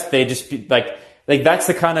U.S., they just like that's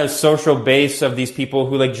the kind of social base of these people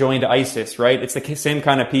who like joined ISIS, right? It's the same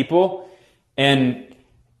kind of people, and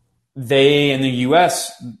they in the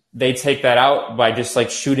U.S. they take that out by just like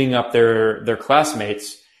shooting up their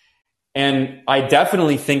classmates. And I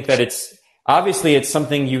definitely think that it's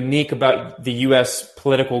something unique about the U.S.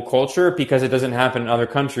 political culture, because it doesn't happen in other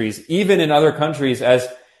countries. Even in other countries, as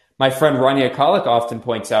my friend Rania Khalek often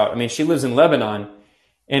points out, I mean, she lives in Lebanon.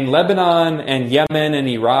 In Lebanon and Yemen and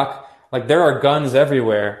Iraq, like there are guns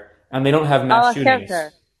everywhere, and they don't have mass shootings.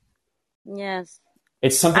 Sure. Yes.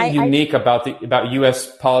 It's something unique about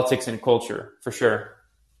U.S. politics and culture, for sure.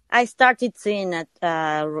 I started seeing it.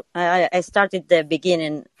 I started the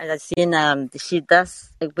beginning. I seen she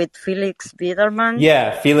does with Felix Biederman.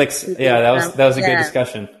 Yeah, Felix. Yeah, that was a good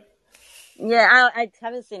discussion. Yeah, I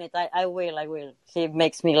haven't seen it. I will. She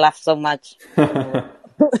makes me laugh so much.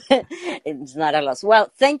 It's not a loss.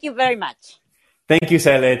 Well, thank you very much. Thank you,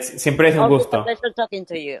 Celet. Siempre es un gusto. A pleasure talking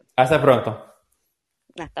to you. Hasta pronto.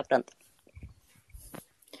 Hasta pronto.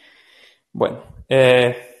 Bueno.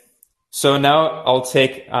 So now I'll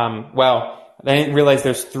take, wow, I didn't realize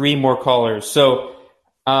there's 3 more callers. So,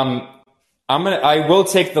 I will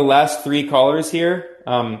take the last 3 callers here.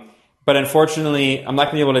 But unfortunately, I'm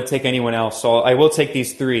not going to be able to take anyone else. So I will take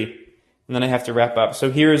these 3, and then I have to wrap up.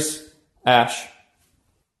 So here's Ash.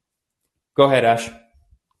 Go ahead, Ash.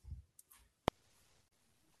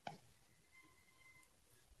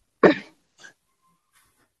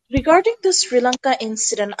 Regarding the Sri Lanka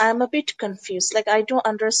incident, I'm a bit confused. Like, I don't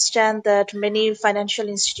understand that many financial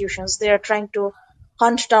institutions, they are trying to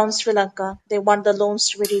hunt down Sri Lanka. They want the loans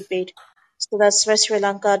to be repaid. So that's why Sri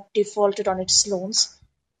Lanka defaulted on its loans.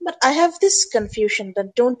 But I have this confusion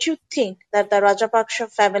that don't you think that the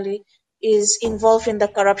Rajapaksa family is involved in the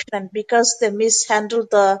corruption, and because they mishandled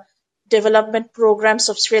the development programs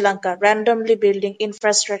of Sri Lanka, randomly building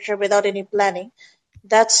infrastructure without any planning,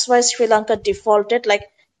 that's why Sri Lanka defaulted? Like,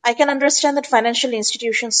 I can understand that financial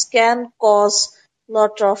institutions can cause a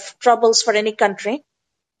lot of troubles for any country,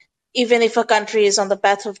 even if a country is on the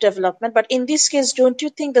path of development. But in this case, don't you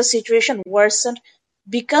think the situation worsened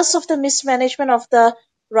because of the mismanagement of the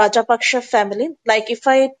Rajapaksa family. Like if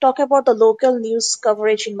I talk about the local news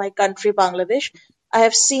coverage in my country, Bangladesh, I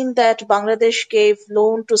have seen that Bangladesh gave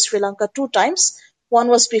loan to Sri Lanka 2 times. One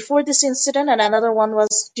was before this incident and another one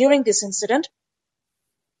was during this incident.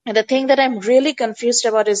 And the thing that I'm really confused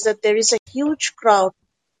about is that there is a huge crowd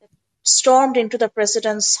stormed into the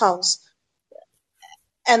president's house.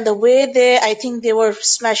 And the way I think they were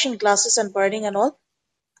smashing glasses and burning and all,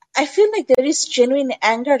 I feel like there is genuine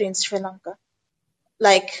anger in Sri Lanka.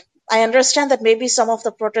 Like, I understand that maybe some of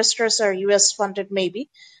the protesters are US funded, maybe,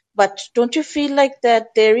 but don't you feel like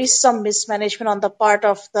that there is some mismanagement on the part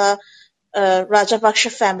of the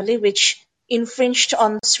Rajapaksa family, which infringed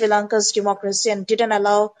on Sri Lanka's democracy and didn't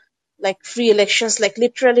allow like free elections? Like,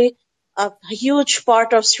 literally, a huge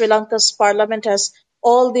part of Sri Lanka's parliament has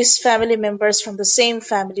all these family members from the same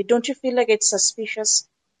family. Don't you feel like it's suspicious?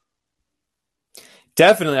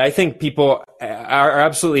 Definitely. I think people are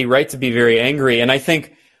absolutely right to be very angry. And I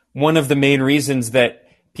think one of the main reasons that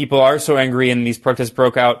people are so angry and these protests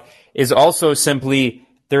broke out is also simply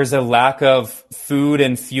there's a lack of food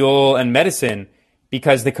and fuel and medicine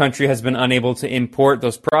because the country has been unable to import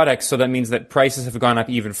those products. So that means that prices have gone up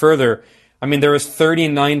even further. I mean, there was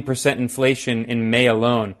 39% inflation in May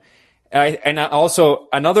alone. And also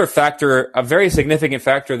another factor, a very significant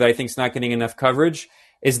factor that I think is not getting enough coverage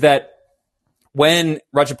is that when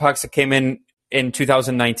Rajapaksa came in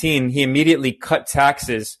 2019, he immediately cut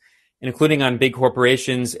taxes, including on big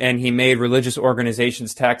corporations, and he made religious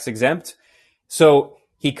organizations tax exempt. So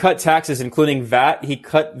he cut taxes, including VAT. He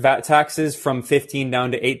cut VAT taxes from 15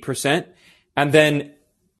 down to 8%. And then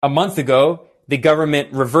a month ago, the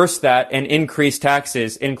government reversed that and increased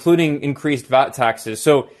taxes, including increased VAT taxes.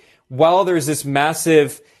 So while there's this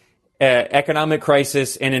massive economic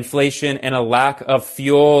crisis and inflation and a lack of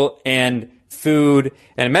fuel and food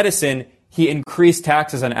and medicine, he increased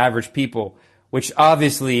taxes on average people, which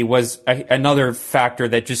obviously was another factor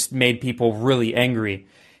that just made people really angry.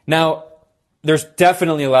 Now, there's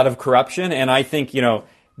definitely a lot of corruption, and I think,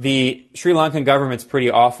 the Sri Lankan government's pretty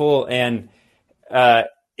awful, and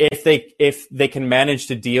if they can manage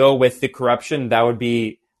to deal with the corruption, that would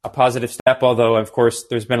be a positive step, although, of course,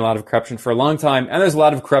 there's been a lot of corruption for a long time, and there's a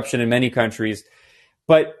lot of corruption in many countries.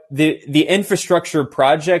 But the infrastructure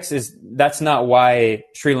projects that's not why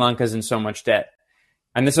Sri Lanka's in so much debt.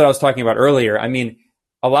 And this is what I was talking about earlier. I mean,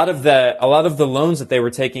 a lot of the loans that they were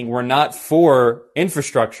taking were not for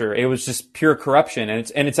infrastructure. It was just pure corruption.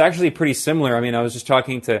 And it's actually pretty similar. I mean, I was just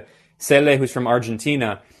talking to Cele, who's from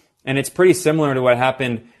Argentina, and it's pretty similar to what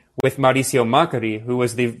happened with Mauricio Macri, who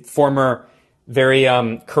was the former very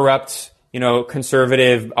corrupt,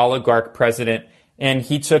 conservative oligarch president. And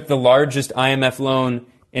he took the largest IMF loan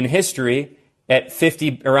in history at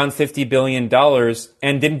around $50 billion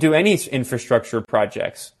and didn't do any infrastructure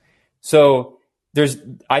projects. So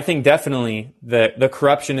I think definitely the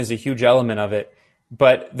corruption is a huge element of it.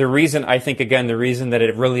 But the reason that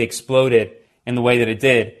it really exploded in the way that it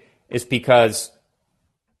did is because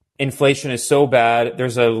inflation is so bad.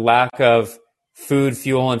 There's a lack of food,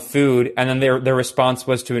 fuel, and food. And then their response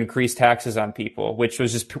was to increase taxes on people, which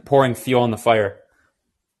was just pouring fuel on the fire.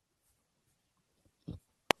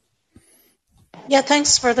 Yeah,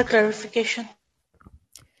 thanks for the clarification.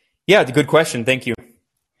 Yeah, it's a good question. Thank you.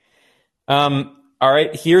 All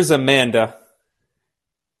right, here's Amanda.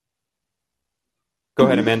 Go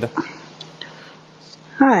ahead, Amanda.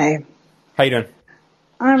 Hi. How you doing?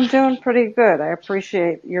 I'm doing pretty good. I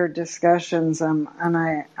appreciate your discussions, and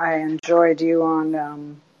I enjoyed you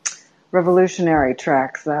on revolutionary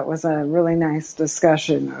tracks. That was a really nice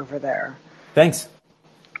discussion over there. Thanks.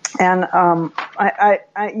 And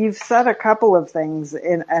you've said a couple of things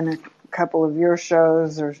in a couple of your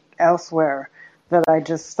shows or elsewhere that I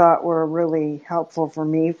just thought were really helpful for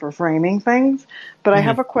me for framing things. But I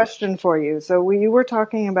have a question for you. So you were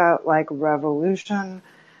talking about like revolution,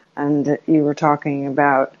 and you were talking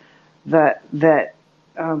about that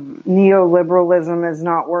neoliberalism is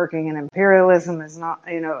not working and imperialism is not,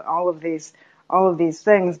 all of these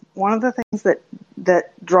things. One of the things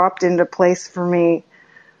that dropped into place for me,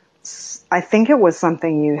 I think it was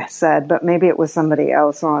something you said, but maybe it was somebody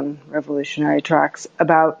else on Revolutionary Tracks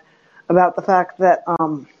about the fact that,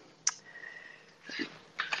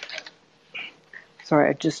 sorry,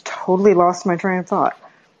 I just totally lost my train of thought.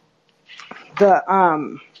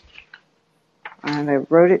 And I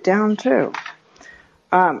wrote it down too.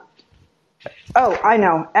 I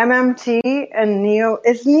know, MMT and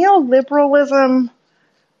is neoliberalism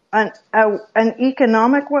an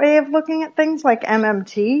economic way of looking at things like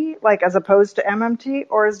MMT, like as opposed to MMT,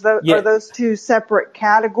 or are those two separate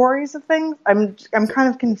categories of things? I'm kind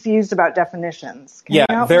of confused about definitions. Can you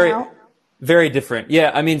help me out? Very different.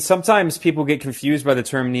 Yeah, I mean, sometimes people get confused by the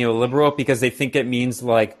term neoliberal because they think it means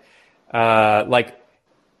like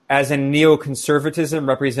as in neoconservatism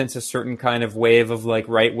represents a certain kind of wave of like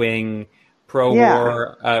right-wing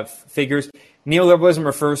pro-war figures. Neoliberalism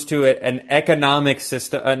refers to an economic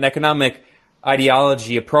system, an economic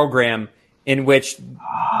ideology, a program in which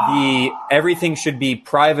everything should be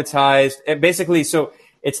privatized. And basically, so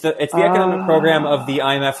it's the economic program of the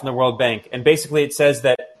IMF and the World Bank, and basically it says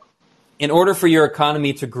that in order for your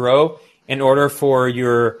economy to grow, in order for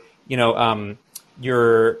your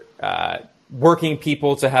working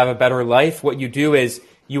people to have a better life, what you do is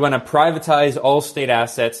you want to privatize all state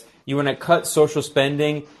assets. You want to cut social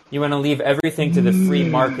spending. You want to leave everything to the free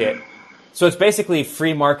market. So it's basically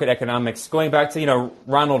free market economics. Going back to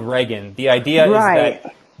Ronald Reagan, the idea is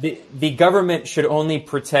that the government should only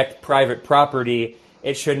protect private property.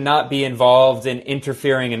 It should not be involved in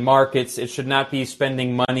interfering in markets. It should not be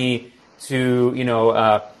spending money to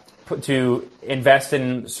to invest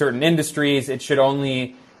in certain industries. It should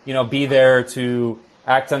only be there to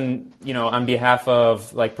act on behalf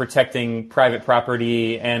of like protecting private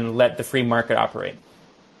property and let the free market operate.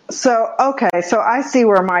 So I see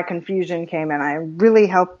where my confusion came in. It really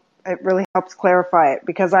helps clarify it,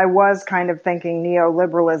 because I was kind of thinking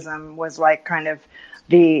neoliberalism was like kind of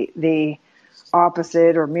the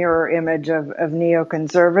opposite or mirror image of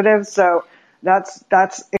neoconservative. So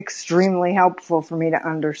that's extremely helpful for me to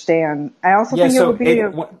understand. I also think it would be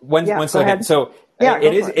one second. So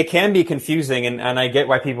it can be confusing, and I get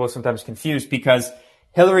why people are sometimes confused, because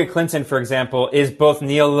Hillary Clinton, for example, is both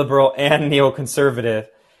neoliberal and neoconservative,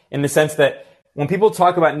 in the sense that when people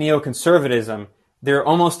talk about neoconservatism, they're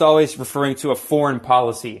almost always referring to a foreign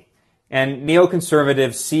policy. And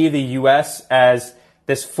neoconservatives see the U.S. as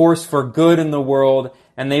this force for good in the world,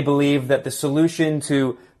 and they believe that the solution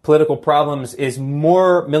to political problems is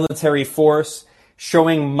more military force,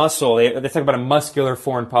 showing muscle. They talk about a muscular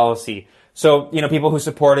foreign policy. So, people who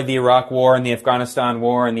supported the Iraq War and the Afghanistan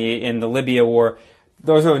War and the Libya War,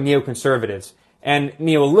 those are neoconservatives. And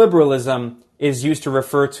neoliberalism is used to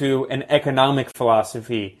refer to an economic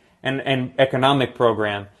philosophy and an economic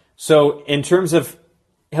program. So in terms of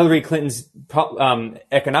Hillary Clinton's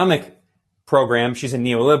economic program, she's a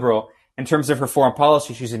neoliberal. In terms of her foreign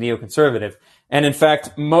policy, she's a neoconservative. And in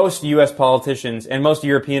fact, most U.S. politicians and most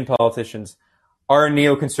European politicians are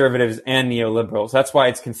neoconservatives and neoliberals. That's why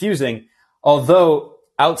it's confusing. Although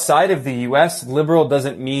outside of the U.S., liberal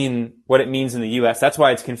doesn't mean what it means in the U.S. That's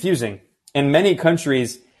why it's confusing. In many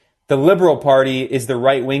countries, the Liberal Party is the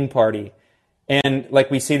right-wing party. And like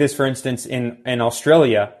we see this, for instance, in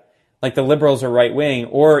Australia, like the Liberals are right-wing,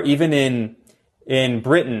 or even in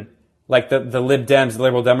Britain, like the Lib Dems, the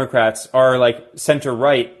Liberal Democrats, are like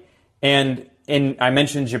center-right. And I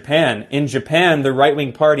mentioned Japan. In Japan, the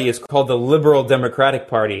right-wing party is called the Liberal Democratic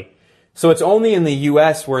Party. So it's only in the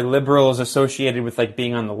U.S. where liberal is associated with like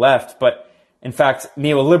being on the left. But in fact,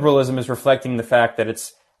 neoliberalism is reflecting the fact that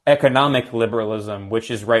it's economic liberalism,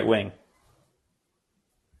 which is right-wing.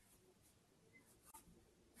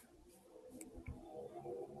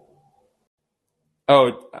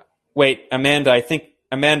 Oh, wait, Amanda,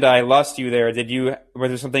 I lost you there. Was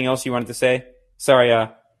there something else you wanted to say? Sorry,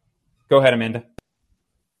 go ahead, Amanda.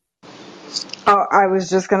 Oh, I was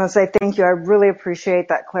just going to say thank you. I really appreciate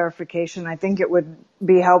that clarification. I think it would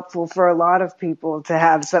be helpful for a lot of people to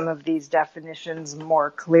have some of these definitions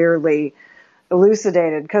more clearly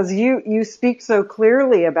elucidated, because you speak so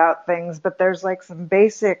clearly about things, but there's like some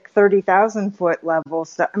basic 30,000 foot level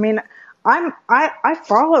stuff. I mean, I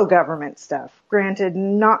follow government stuff, granted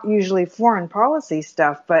not usually foreign policy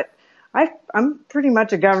stuff, but I'm pretty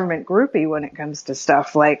much a government groupie when it comes to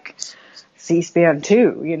stuff like C-SPAN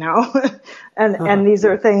too, and these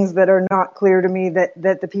are things that are not clear to me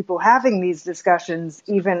that the people having these discussions,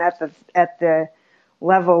 even at the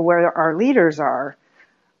level where our leaders are,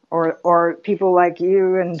 or people like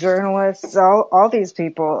you and journalists, all these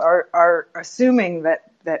people are assuming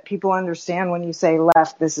that people understand when you say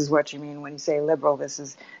left, this is what you mean. When you say liberal, this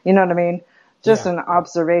is, you know what I mean? Just an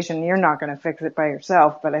observation. You're not going to fix it by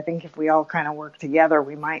yourself, but I think if we all kind of work together,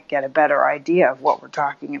 we might get a better idea of what we're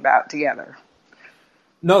talking about together.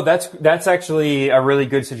 No, that's actually a really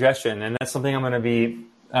good suggestion, and that's something I'm going to be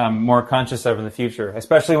more conscious of in the future,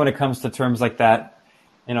 especially when it comes to terms like that,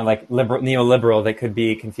 like neoliberal, that could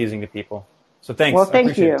be confusing to people. So thanks. Well,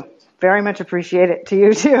 thank you. Very much appreciate it. To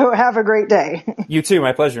you too. Have a great day. You too.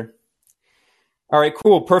 My pleasure. All right,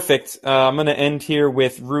 cool, perfect. I'm going to end here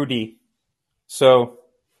with Rudy. So,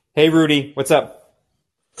 hey Rudy, what's up?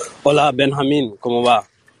 Hola, Benjamin. ¿Cómo va?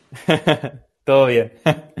 Todo bien.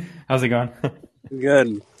 How's it going?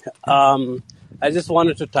 Good. I just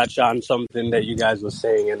wanted to touch on something that you guys were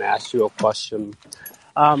saying and ask you a question.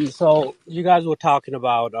 So you guys were talking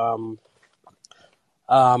about,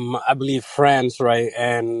 I believe France, right?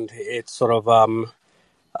 And it's sort of,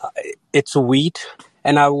 it's wheat.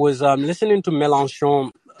 And I was listening to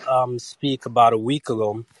Mélenchon speak about a week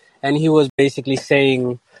ago, and he was basically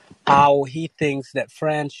saying how he thinks that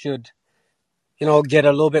France should, get a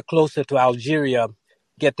little bit closer to Algeria,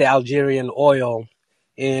 get the Algerian oil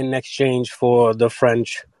in exchange for the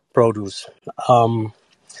French produce. So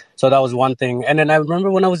that was one thing. And then I remember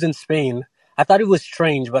when I was in Spain, I thought it was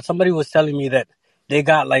strange, but somebody was telling me that they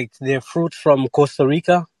got like their fruits from Costa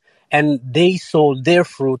Rica and they sold their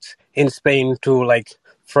fruits in Spain to like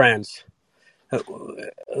France.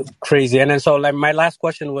 Crazy. And then so like my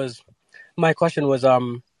question was,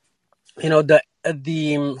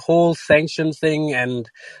 the whole sanctions thing and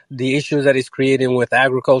the issues that it's creating with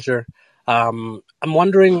agriculture. I'm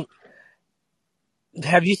wondering,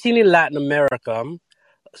 have you seen in Latin America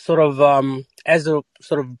sort of as a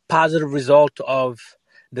sort of positive result of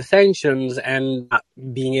the sanctions and not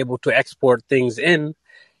being able to export things in?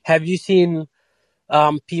 Have you seen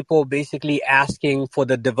people basically asking for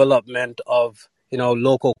the development of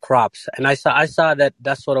local crops? And I saw that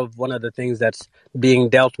that's sort of one of the things that's being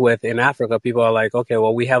dealt with in Africa. People are like, okay,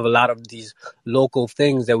 well, we have a lot of these local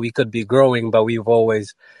things that we could be growing, but we've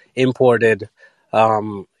always imported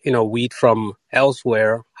wheat from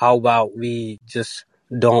elsewhere. How about we just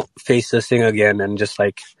don't face this thing again and just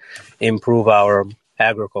like improve our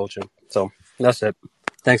agriculture? So that's it.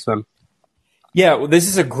 Thanks, man. Yeah, well, this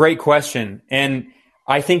is a great question. And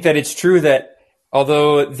I think that it's true that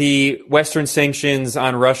although the Western sanctions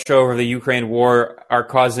on Russia over the Ukraine war are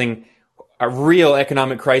causing a real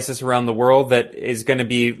economic crisis around the world that is going to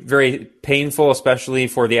be very painful, especially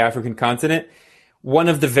for the African continent, one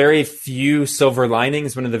of the very few silver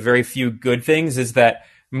linings, one of the very few good things is that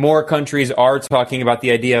more countries are talking about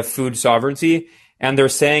the idea of food sovereignty. And they're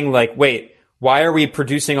saying like, wait, why are we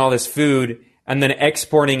producing all this food and then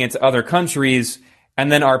exporting it to other countries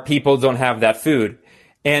and then our people don't have that food?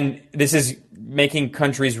 And this is making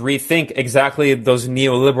countries rethink exactly those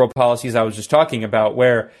neoliberal policies I was just talking about,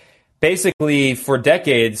 where basically for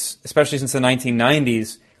decades, especially since the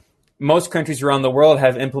 1990s, most countries around the world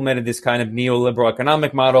have implemented this kind of neoliberal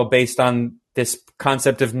economic model based on this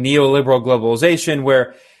concept of neoliberal globalization,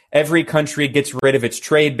 where every country gets rid of its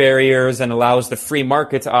trade barriers and allows the free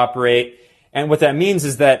market to operate. And what that means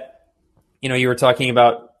is that, you were talking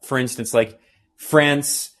about, for instance, like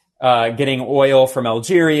France getting oil from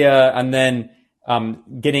Algeria and then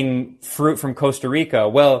getting fruit from Costa Rica.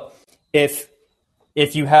 Well, if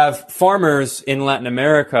you have farmers in Latin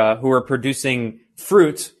America who are producing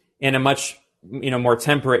fruit in a much more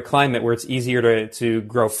temperate climate where it's easier to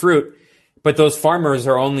grow fruit, but those farmers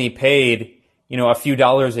are only paid a few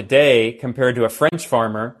dollars a day compared to a French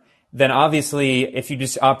farmer, then obviously if you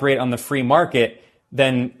just operate on the free market,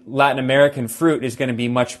 then Latin American fruit is going to be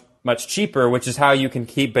much cheaper, which is how you can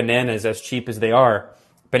keep bananas as cheap as they are.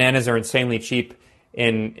 Bananas are insanely cheap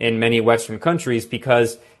in many Western countries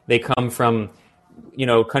because they come from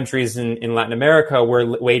countries in Latin America where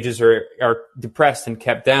wages are depressed and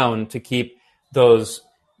kept down to keep those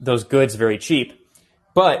goods very cheap.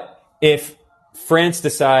 But if France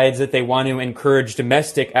decides that they want to encourage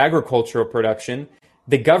domestic agricultural production,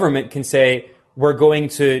 the government can say, we're going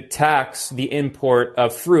to tax the import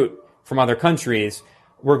of fruit from other countries.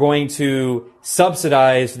 We're going to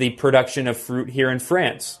subsidize the production of fruit here in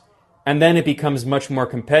France. And then it becomes much more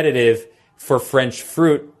competitive for French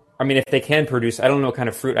fruit. I mean, if they can produce, I don't know what kind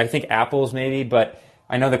of fruit. I think apples maybe, but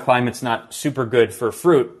I know the climate's not super good for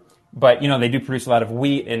fruit. But, they do produce a lot of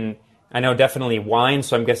wheat and I know definitely wine,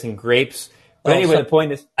 so I'm guessing grapes. But anyway, the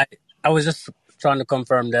point is... I was just trying to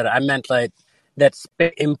confirm that. I meant like that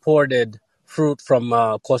Spain imported fruit from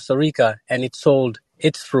Costa Rica and it sold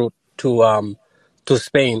its fruit to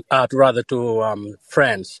Spain, to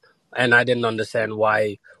France. And I didn't understand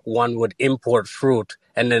why one would import fruit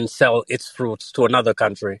and then sell its fruits to another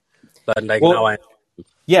country. But now I...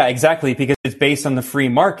 Yeah, exactly, because it's based on the free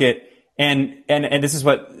market. And this is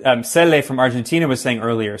what Cele from Argentina was saying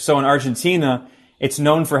earlier. So in Argentina, it's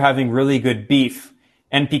known for having really good beef.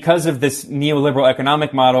 And because of this neoliberal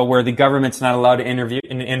economic model where the government's not allowed to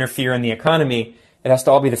interfere in the economy, it has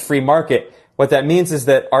to all be the free market. What that means is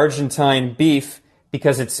that Argentine beef,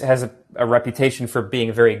 because it has a reputation for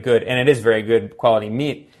being very good, and it is very good quality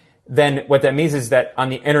meat, then what that means is that on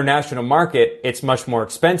the international market, it's much more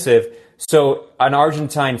expensive. So an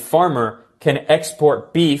Argentine farmer can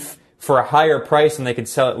export beef for a higher price than they could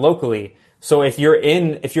sell it locally. So if you're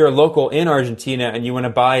a local in Argentina and you want to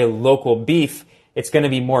buy local beef, it's going to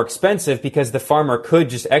be more expensive because the farmer could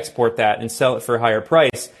just export that and sell it for a higher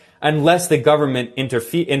price unless the government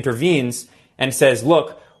intervenes and says,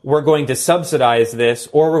 look, we're going to subsidize this,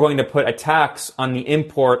 or we're going to put a tax on the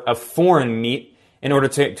import of foreign meat in order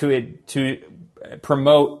to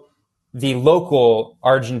promote the local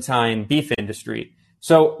Argentine beef industry.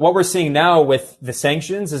 So what we're seeing now with the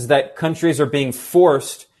sanctions is that countries are being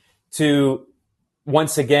forced to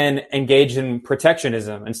once again engage in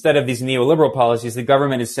protectionism. Instead of these neoliberal policies, the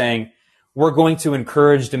government is saying, we're going to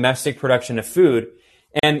encourage domestic production of food.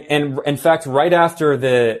 And in fact, right after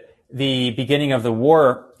the beginning of the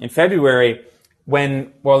war in February,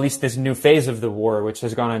 at least this new phase of the war, which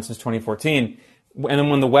has gone on since 2014, and then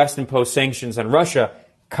when the West imposed sanctions on Russia,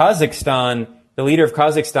 Kazakhstan, the leader of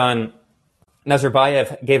Kazakhstan,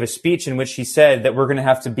 Nazarbayev, gave a speech in which he said that we're going to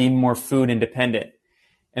have to be more food independent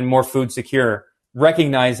and more food secure,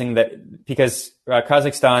 recognizing that because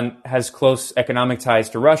Kazakhstan has close economic ties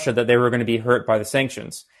to Russia, that they were going to be hurt by the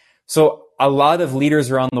sanctions. So a lot of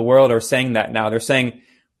leaders around the world are saying that now. They're saying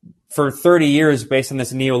for 30 years, based on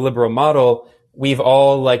this neoliberal model, we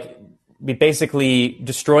basically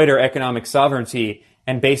destroyed our economic sovereignty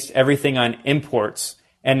and based everything on imports.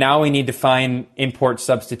 And now we need to find import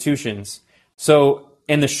substitutions. So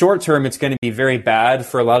in the short term, it's going to be very bad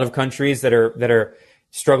for a lot of countries that are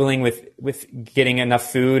struggling with getting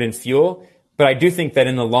enough food and fuel. But I do think that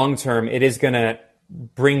in the long term, it is going to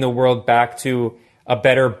bring the world back to a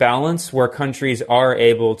better balance where countries are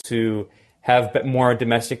able to have more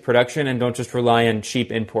domestic production and don't just rely on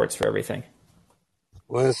cheap imports for everything.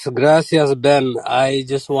 Well, so gracias, Ben. I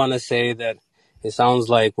just want to say that it sounds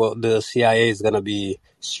like the CIA is going to be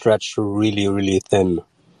stretched really, really thin.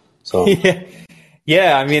 So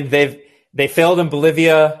yeah. I mean, they failed in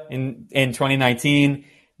Bolivia in 2019.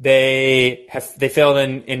 They failed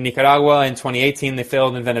in Nicaragua in 2018. They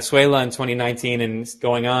failed in Venezuela in 2019 and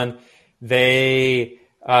going on. They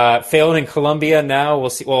failed in Colombia. Now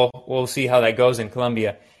we'll see how that goes in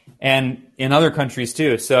Colombia and in other countries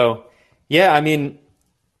too. So yeah, I mean,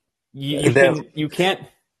 you can't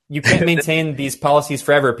maintain these policies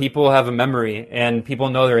forever. People have a memory and people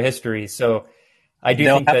know their history. So I do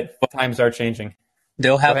think that times are changing.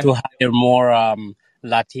 They'll have to hire more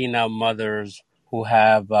Latina mothers who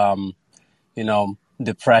have,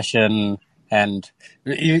 depression. And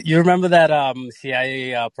you remember that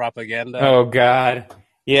CIA propaganda? Oh God,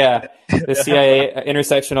 yeah, the CIA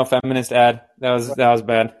intersectional feminist ad. That was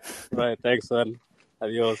bad. Right. Thanks, man.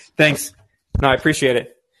 Adios. Thanks. No, I appreciate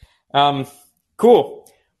it. Cool.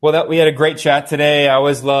 Well, we had a great chat today. I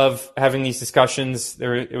always love having these discussions.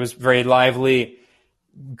 It was very lively,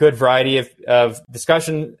 good variety of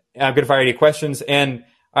discussion, good variety of questions, and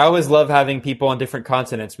I always love having people on different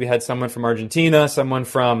continents. We had someone from Argentina, someone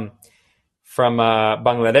from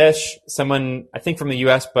Bangladesh, someone I think from the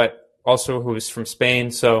U.S., but also who was from Spain.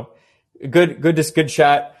 So good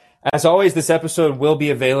chat. As always, this episode will be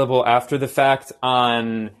available after the fact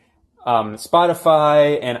on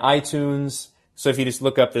Spotify and iTunes. So if you just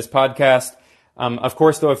look up this podcast, of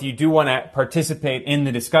course, though, if you do want to participate in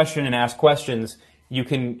the discussion and ask questions, you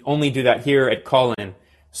can only do that here at Call-In.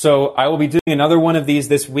 So I will be doing another one of these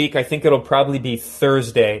this week. I think it'll probably be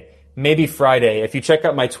Thursday, maybe Friday. If you check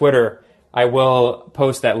out my Twitter, I will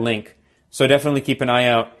post that link. So definitely keep an eye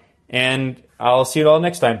out. And I'll see you all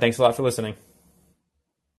next time. Thanks a lot for listening.